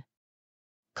 John.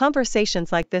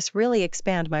 Conversations like this really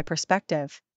expand my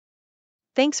perspective.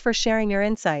 Thanks for sharing your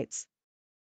insights.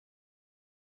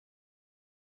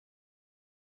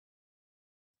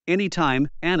 Anytime,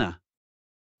 Anna.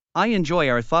 I enjoy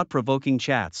our thought-provoking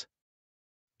chats.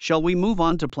 Shall we move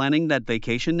on to planning that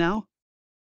vacation now?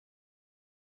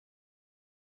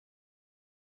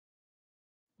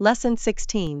 Lesson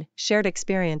 16, Shared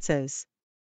Experiences.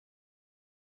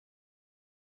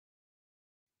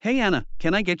 Hey Anna,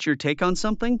 can I get your take on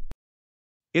something?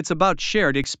 It's about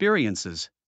shared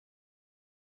experiences.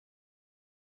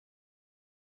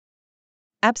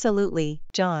 Absolutely,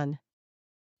 John.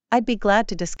 I'd be glad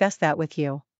to discuss that with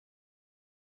you.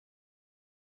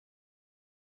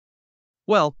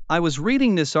 Well, I was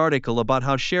reading this article about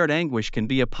how shared anguish can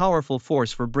be a powerful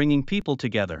force for bringing people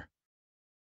together.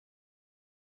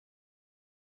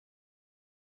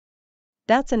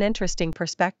 That's an interesting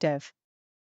perspective.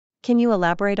 Can you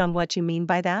elaborate on what you mean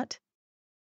by that?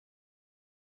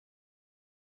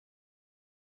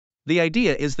 The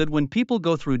idea is that when people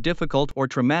go through difficult or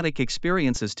traumatic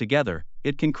experiences together,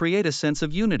 it can create a sense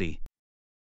of unity.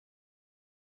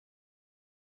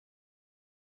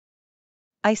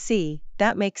 I see,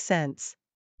 that makes sense.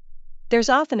 There's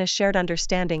often a shared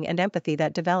understanding and empathy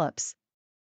that develops.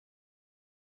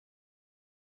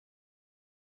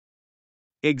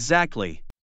 Exactly.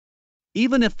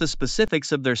 Even if the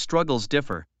specifics of their struggles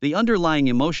differ, the underlying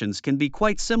emotions can be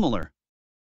quite similar.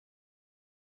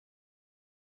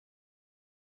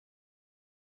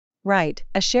 Right,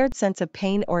 a shared sense of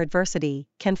pain or adversity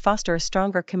can foster a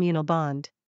stronger communal bond.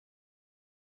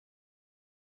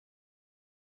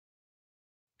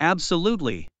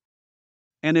 Absolutely.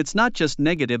 And it's not just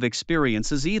negative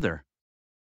experiences either.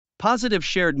 Positive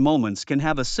shared moments can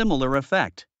have a similar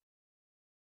effect.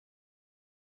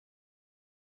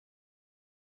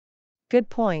 Good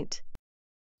point.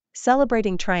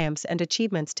 Celebrating triumphs and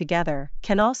achievements together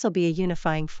can also be a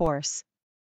unifying force.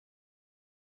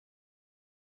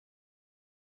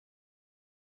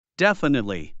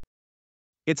 Definitely.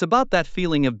 It's about that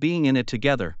feeling of being in it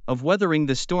together, of weathering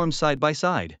the storm side by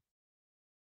side.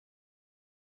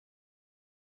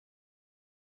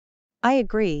 I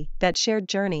agree that shared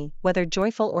journey, whether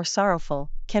joyful or sorrowful,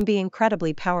 can be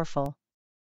incredibly powerful.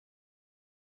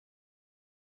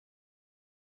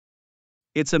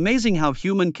 It's amazing how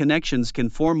human connections can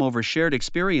form over shared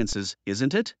experiences,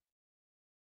 isn't it?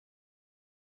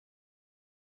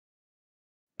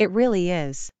 It really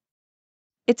is.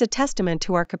 It's a testament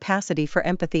to our capacity for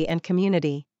empathy and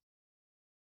community.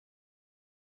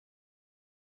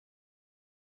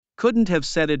 Couldn't have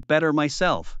said it better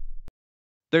myself.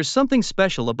 There's something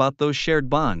special about those shared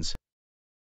bonds.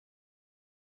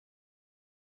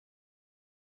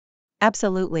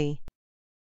 Absolutely.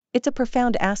 It's a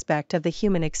profound aspect of the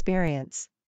human experience.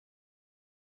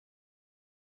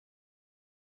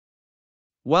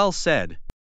 Well said.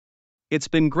 It's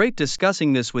been great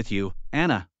discussing this with you,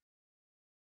 Anna.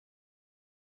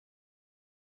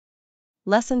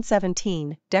 Lesson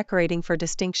 17, Decorating for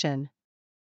Distinction.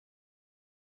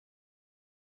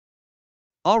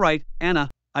 Alright, Anna,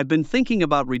 I've been thinking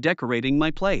about redecorating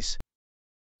my place.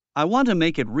 I want to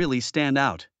make it really stand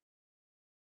out.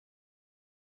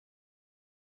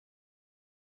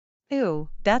 Ooh,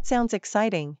 that sounds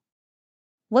exciting.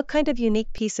 What kind of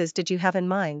unique pieces did you have in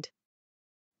mind?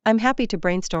 I'm happy to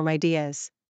brainstorm ideas.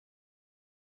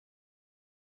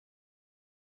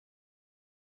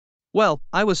 Well,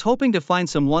 I was hoping to find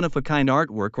some one-of-a-kind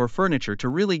artwork or furniture to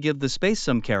really give the space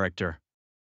some character.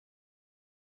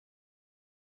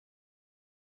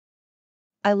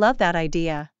 I love that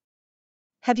idea.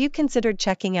 Have you considered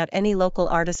checking out any local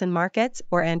artisan markets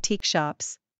or antique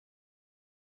shops?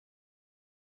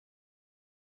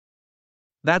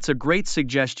 That's a great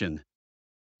suggestion.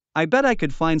 I bet I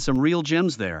could find some real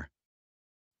gems there.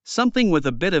 Something with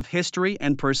a bit of history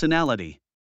and personality.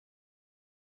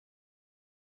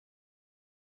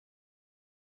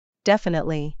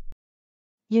 Definitely.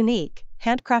 Unique,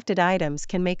 handcrafted items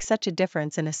can make such a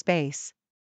difference in a space.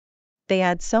 They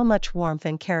add so much warmth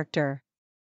and character.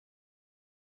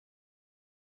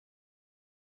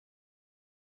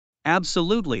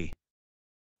 Absolutely.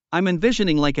 I'm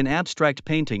envisioning like an abstract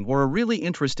painting or a really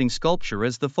interesting sculpture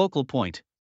as the focal point.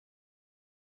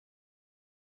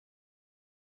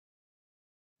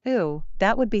 Ooh,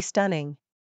 that would be stunning.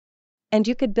 And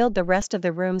you could build the rest of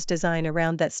the room's design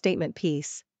around that statement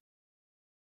piece.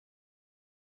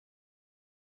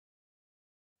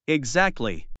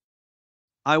 Exactly.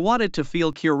 I want it to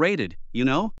feel curated, you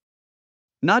know?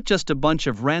 Not just a bunch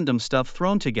of random stuff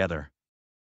thrown together.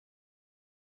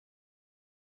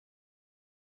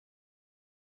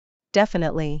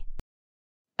 Definitely.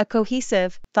 A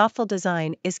cohesive, thoughtful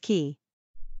design is key.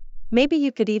 Maybe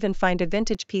you could even find a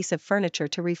vintage piece of furniture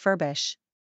to refurbish.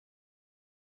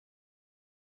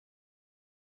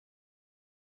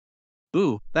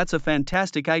 Ooh, that's a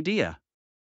fantastic idea.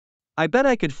 I bet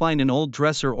I could find an old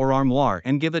dresser or armoire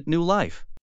and give it new life.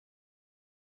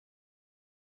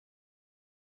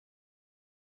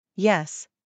 Yes,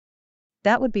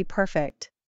 that would be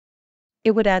perfect.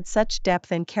 It would add such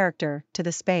depth and character to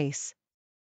the space.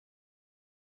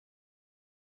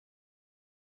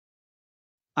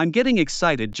 I'm getting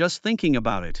excited just thinking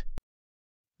about it.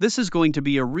 This is going to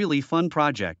be a really fun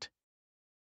project.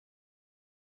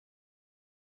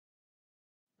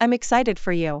 I'm excited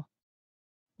for you.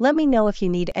 Let me know if you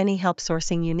need any help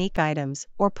sourcing unique items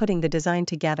or putting the design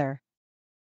together.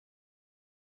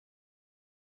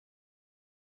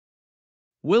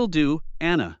 Will do,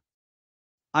 Anna.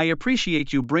 I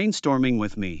appreciate you brainstorming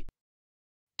with me.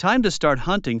 Time to start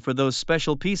hunting for those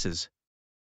special pieces.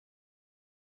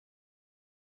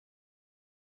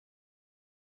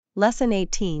 Lesson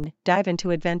 18, Dive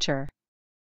into Adventure.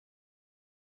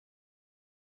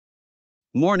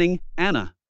 Morning,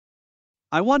 Anna.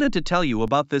 I wanted to tell you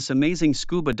about this amazing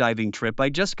scuba diving trip I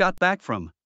just got back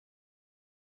from.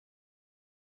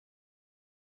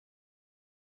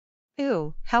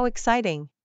 Ooh, how exciting!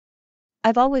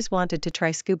 I've always wanted to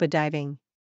try scuba diving.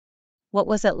 What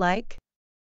was it like?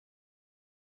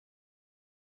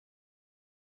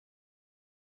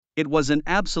 It was an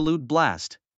absolute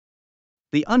blast.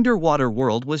 The underwater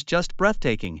world was just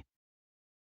breathtaking.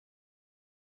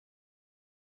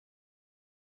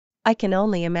 I can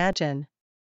only imagine.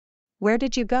 Where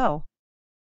did you go?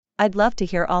 I'd love to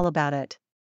hear all about it.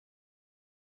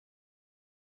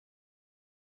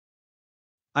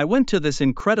 I went to this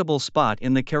incredible spot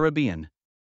in the Caribbean.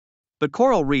 The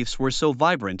coral reefs were so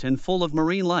vibrant and full of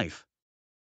marine life.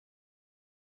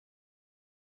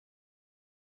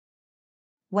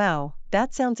 Wow,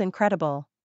 that sounds incredible.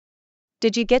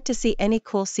 Did you get to see any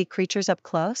cool sea creatures up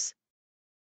close?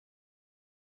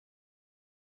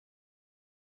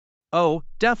 Oh,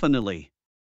 definitely.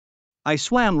 I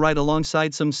swam right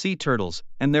alongside some sea turtles,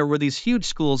 and there were these huge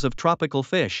schools of tropical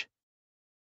fish.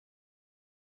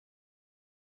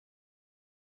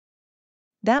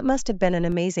 That must have been an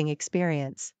amazing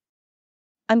experience.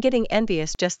 I'm getting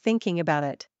envious just thinking about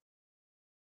it.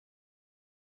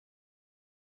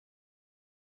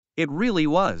 It really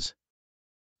was.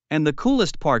 And the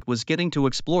coolest part was getting to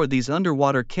explore these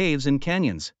underwater caves and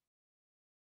canyons.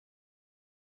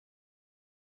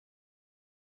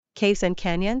 Caves and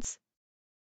canyons?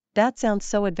 That sounds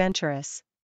so adventurous.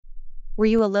 Were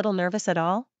you a little nervous at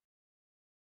all?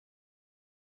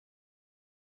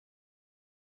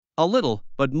 A little,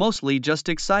 but mostly just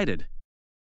excited.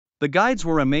 The guides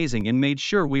were amazing and made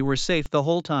sure we were safe the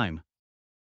whole time.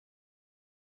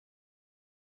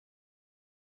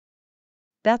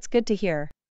 That's good to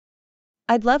hear.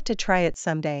 I'd love to try it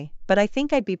someday, but I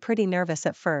think I'd be pretty nervous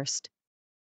at first.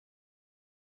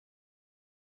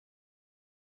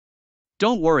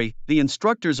 Don't worry, the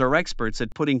instructors are experts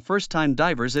at putting first-time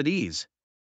divers at ease.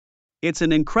 It's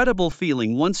an incredible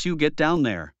feeling once you get down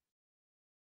there.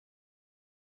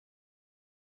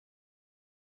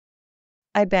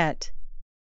 I bet.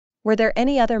 Were there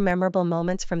any other memorable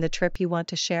moments from the trip you want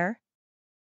to share?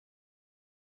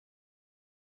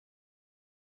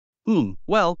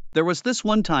 Well, there was this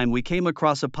one time we came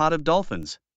across a pod of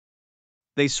dolphins.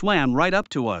 They swam right up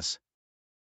to us.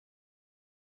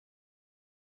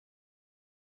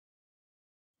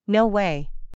 No way.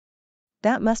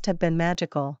 That must have been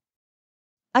magical.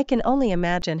 I can only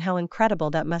imagine how incredible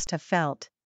that must have felt.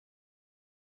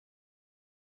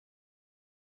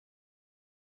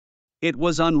 It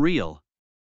was unreal.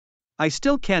 I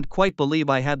still can't quite believe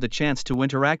I had the chance to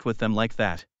interact with them like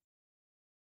that.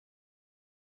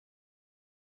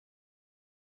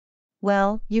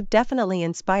 Well, you've definitely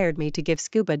inspired me to give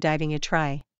scuba diving a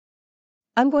try.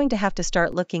 I'm going to have to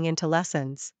start looking into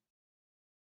lessons.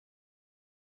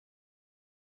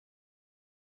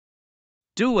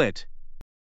 Do it!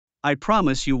 I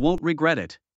promise you won't regret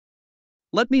it.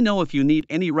 Let me know if you need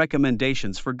any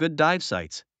recommendations for good dive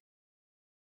sites.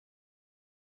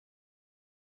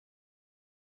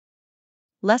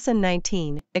 Lesson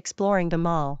 19, Exploring the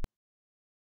Mall.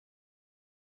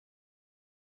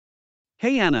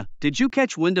 Hey Anna, did you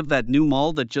catch wind of that new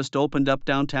mall that just opened up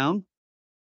downtown?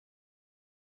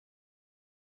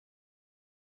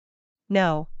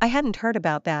 No, I hadn't heard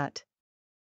about that.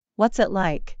 What's it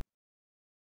like?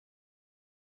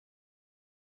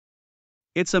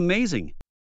 It's amazing.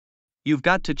 You've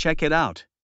got to check it out.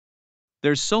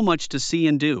 There's so much to see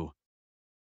and do.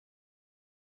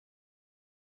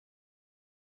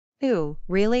 Ooh,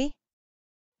 really?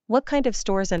 What kind of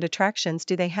stores and attractions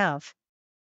do they have?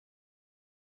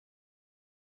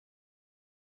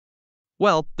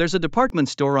 Well, there's a department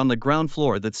store on the ground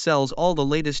floor that sells all the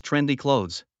latest trendy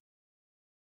clothes.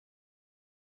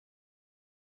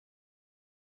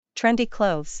 Trendy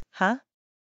clothes, huh?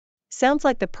 Sounds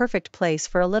like the perfect place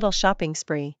for a little shopping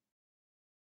spree.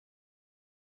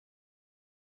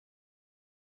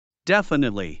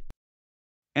 Definitely.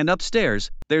 And upstairs,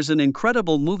 there's an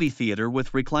incredible movie theater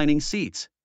with reclining seats.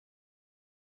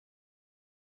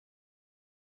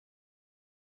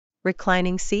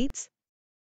 Reclining seats?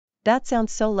 That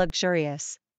sounds so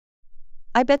luxurious.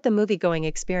 I bet the movie-going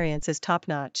experience is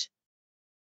top-notch.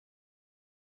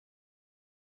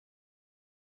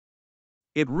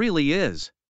 It really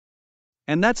is.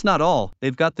 And that's not all,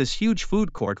 they've got this huge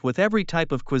food court with every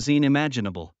type of cuisine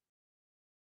imaginable.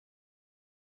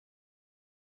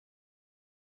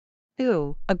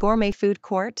 Ooh, a gourmet food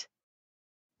court?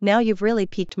 Now you've really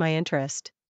piqued my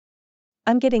interest.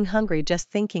 I'm getting hungry just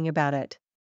thinking about it.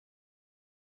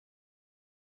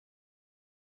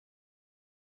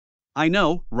 I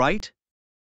know, right?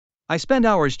 I spend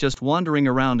hours just wandering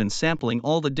around and sampling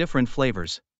all the different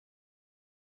flavors.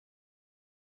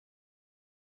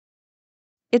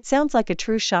 It sounds like a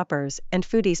true shopper's and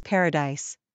foodie's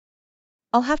paradise.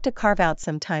 I'll have to carve out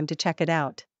some time to check it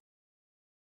out.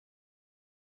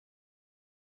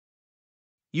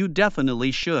 You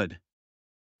definitely should.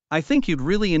 I think you'd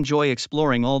really enjoy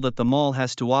exploring all that the mall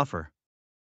has to offer.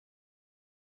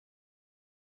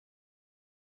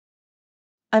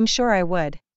 I'm sure I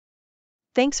would.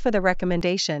 Thanks for the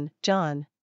recommendation, John.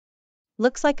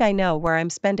 Looks like I know where I'm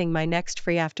spending my next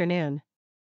free afternoon.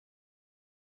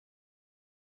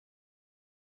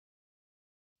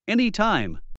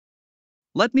 Anytime.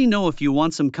 Let me know if you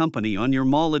want some company on your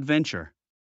mall adventure.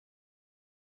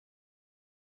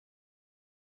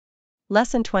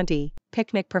 Lesson 20,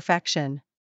 Picnic Perfection.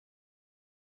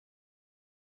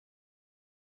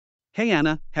 Hey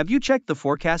Anna, have you checked the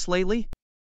forecast lately?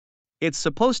 It's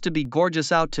supposed to be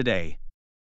gorgeous out today.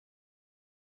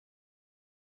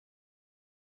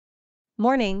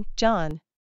 Morning, John.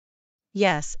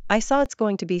 Yes, I saw it's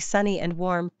going to be sunny and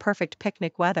warm, perfect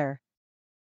picnic weather.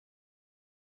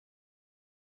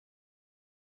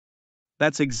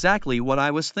 That's exactly what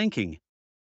I was thinking.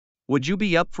 Would you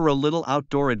be up for a little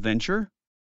outdoor adventure?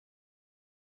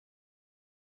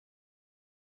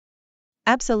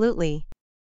 Absolutely.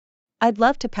 I'd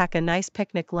love to pack a nice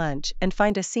picnic lunch and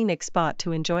find a scenic spot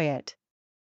to enjoy it.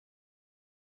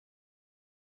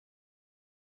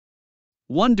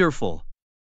 Wonderful.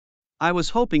 I was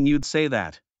hoping you'd say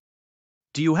that.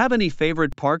 Do you have any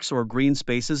favorite parks or green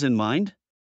spaces in mind?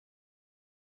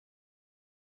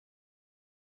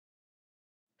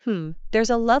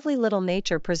 There's a lovely little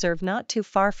nature preserve not too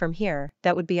far from here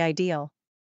that would be ideal.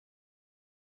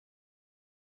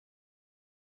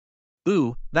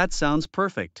 Ooh, that sounds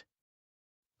perfect.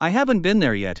 I haven't been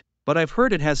there yet, but I've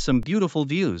heard it has some beautiful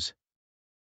views.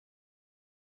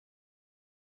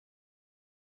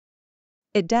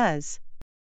 It does.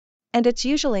 And it's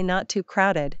usually not too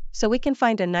crowded, so we can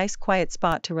find a nice quiet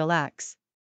spot to relax.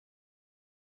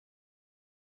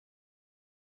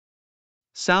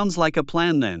 Sounds like a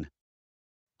plan then.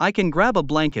 I can grab a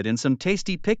blanket and some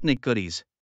tasty picnic goodies.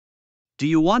 Do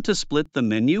you want to split the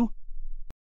menu?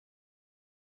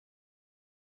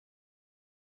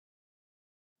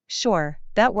 Sure,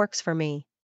 that works for me.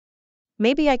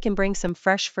 Maybe I can bring some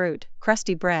fresh fruit,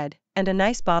 crusty bread, and a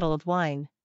nice bottle of wine.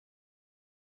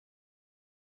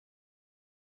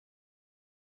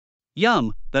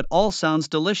 Yum, that all sounds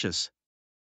delicious.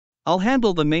 I'll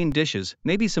handle the main dishes,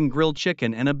 maybe some grilled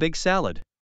chicken and a big salad.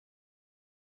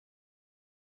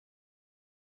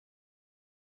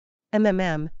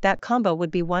 That combo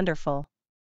would be wonderful.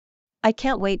 I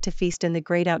can't wait to feast in the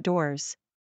great outdoors.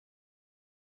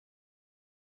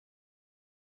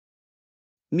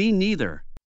 Me neither.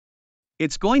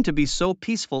 It's going to be so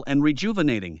peaceful and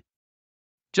rejuvenating.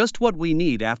 Just what we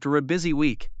need after a busy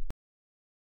week.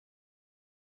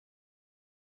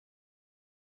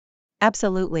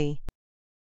 Absolutely.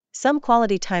 Some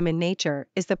quality time in nature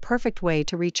is the perfect way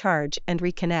to recharge and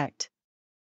reconnect.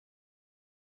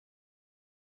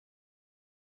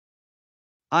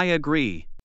 I agree.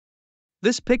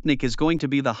 This picnic is going to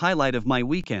be the highlight of my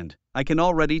weekend, I can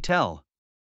already tell.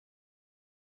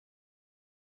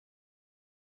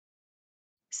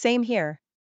 Same here.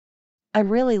 I'm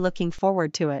really looking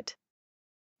forward to it.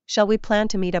 Shall we plan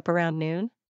to meet up around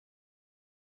noon?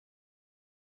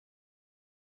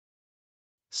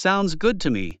 Sounds good to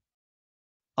me.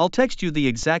 I'll text you the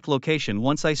exact location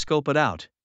once I scope it out.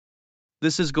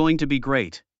 This is going to be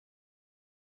great.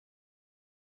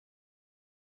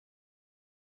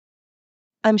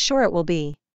 I'm sure it will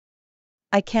be.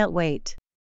 I can't wait.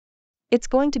 It's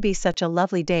going to be such a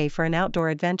lovely day for an outdoor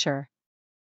adventure.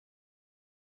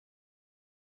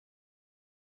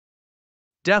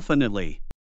 Definitely.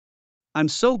 I'm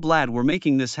so glad we're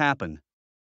making this happen.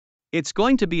 It's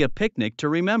going to be a picnic to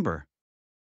remember.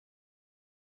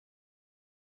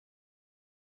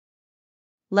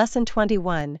 Lesson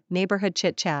 21, Neighborhood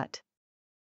Chit Chat.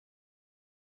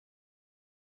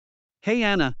 Hey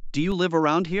Anna, do you live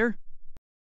around here?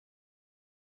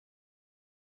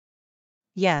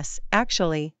 Yes,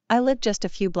 actually, I live just a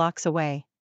few blocks away.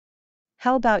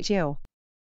 How about you?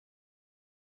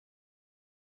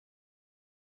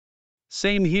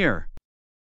 Same here.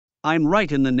 I'm right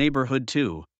in the neighborhood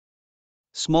too.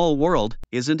 Small world,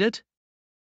 isn't it?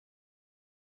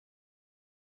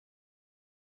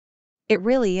 It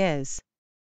really is.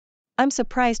 I'm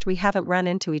surprised we haven't run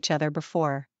into each other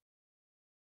before.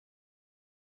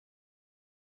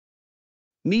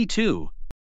 Me too.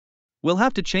 We'll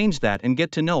have to change that and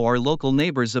get to know our local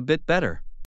neighbors a bit better.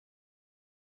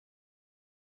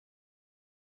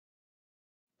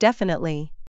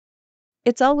 Definitely.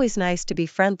 It's always nice to be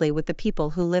friendly with the people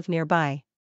who live nearby.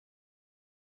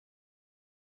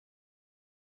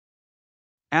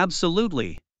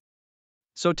 Absolutely.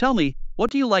 So tell me, what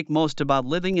do you like most about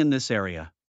living in this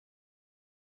area?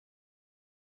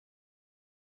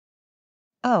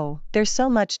 Oh, there's so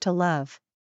much to love.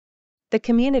 The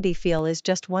community feel is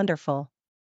just wonderful.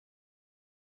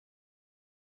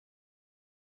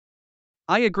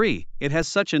 I agree, it has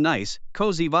such a nice,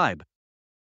 cozy vibe.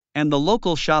 And the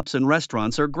local shops and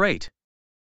restaurants are great.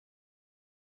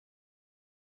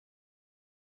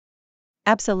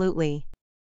 Absolutely.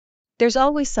 There's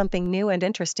always something new and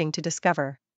interesting to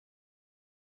discover.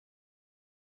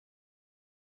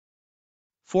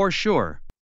 For sure.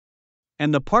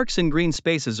 And the parks and green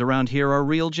spaces around here are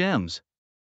real gems.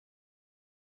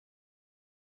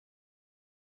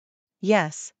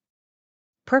 Yes.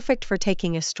 Perfect for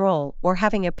taking a stroll or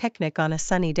having a picnic on a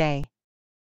sunny day.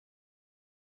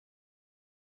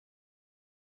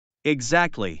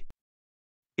 Exactly.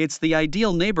 It's the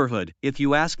ideal neighborhood, if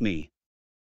you ask me.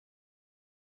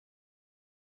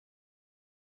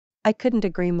 I couldn't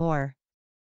agree more.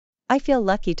 I feel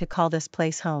lucky to call this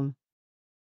place home.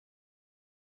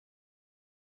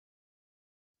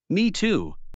 Me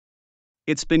too.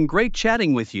 It's been great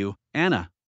chatting with you,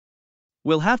 Anna.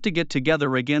 We'll have to get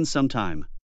together again sometime.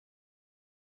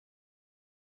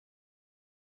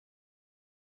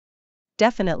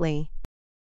 Definitely.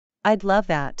 I'd love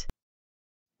that.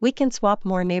 We can swap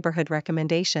more neighborhood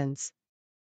recommendations.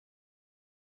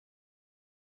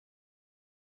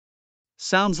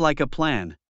 Sounds like a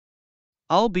plan.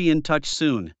 I'll be in touch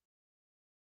soon.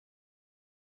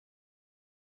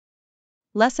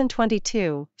 Lesson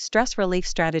 22, Stress Relief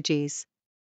Strategies.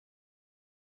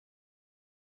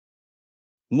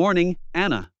 Morning,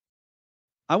 Anna.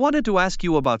 I wanted to ask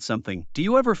you about something. Do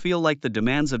you ever feel like the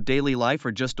demands of daily life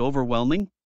are just overwhelming?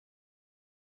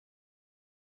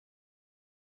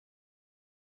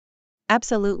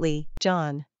 Absolutely,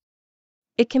 John.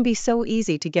 It can be so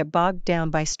easy to get bogged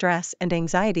down by stress and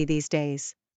anxiety these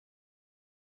days.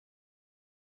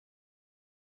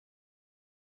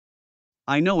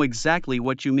 I know exactly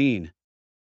what you mean.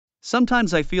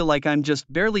 Sometimes I feel like I'm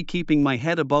just barely keeping my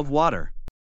head above water.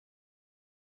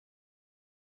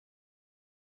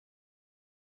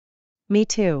 Me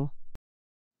too.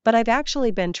 But I've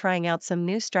actually been trying out some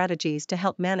new strategies to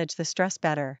help manage the stress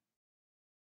better.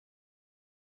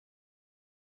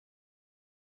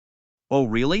 Oh,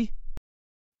 really?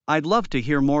 I'd love to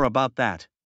hear more about that.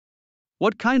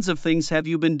 What kinds of things have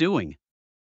you been doing?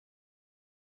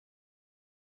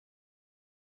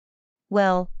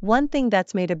 Well, one thing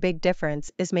that's made a big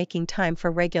difference is making time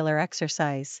for regular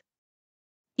exercise.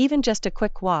 Even just a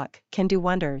quick walk can do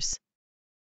wonders.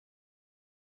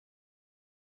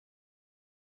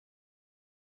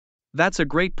 That's a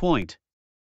great point.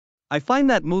 I find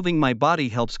that moving my body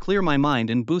helps clear my mind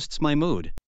and boosts my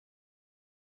mood.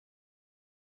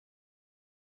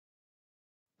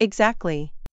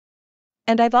 Exactly.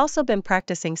 And I've also been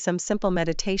practicing some simple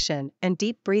meditation and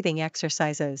deep breathing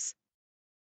exercises.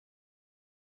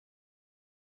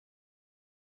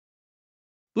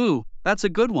 Ooh, that's a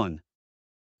good one.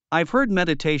 I've heard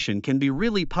meditation can be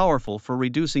really powerful for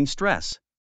reducing stress.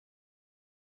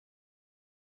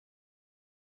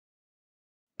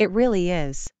 It really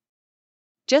is.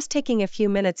 Just taking a few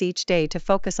minutes each day to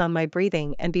focus on my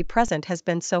breathing and be present has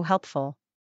been so helpful.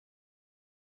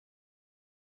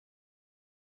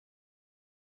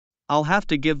 I'll have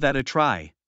to give that a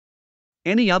try.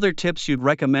 Any other tips you'd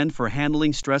recommend for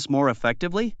handling stress more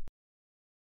effectively?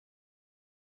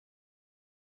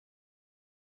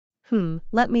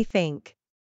 Let me think.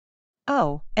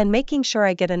 Oh, and making sure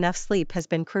I get enough sleep has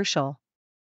been crucial.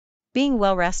 Being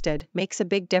well rested makes a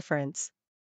big difference.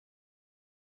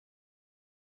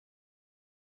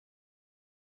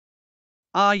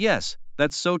 Ah, yes,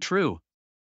 that's so true.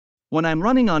 When I'm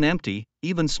running on empty,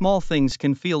 even small things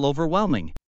can feel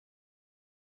overwhelming.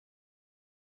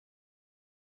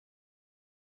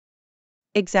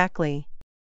 Exactly.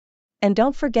 And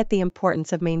don't forget the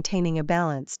importance of maintaining a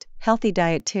balanced, healthy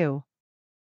diet too.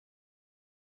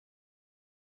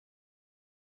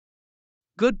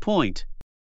 Good point.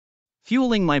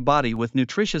 Fueling my body with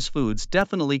nutritious foods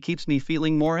definitely keeps me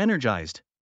feeling more energized.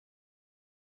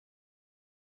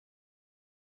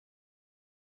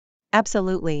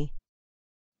 Absolutely.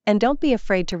 And don't be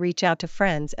afraid to reach out to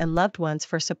friends and loved ones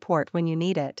for support when you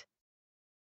need it.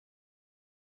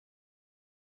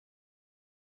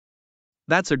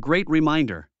 That's a great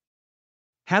reminder.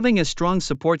 Having a strong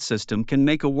support system can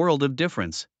make a world of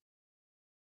difference.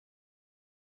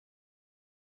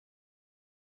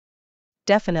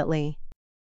 Definitely.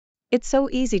 It's so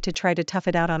easy to try to tough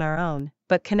it out on our own,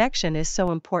 but connection is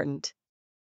so important.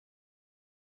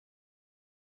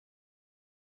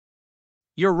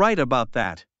 You're right about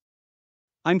that.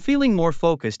 I'm feeling more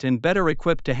focused and better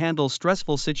equipped to handle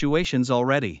stressful situations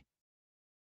already.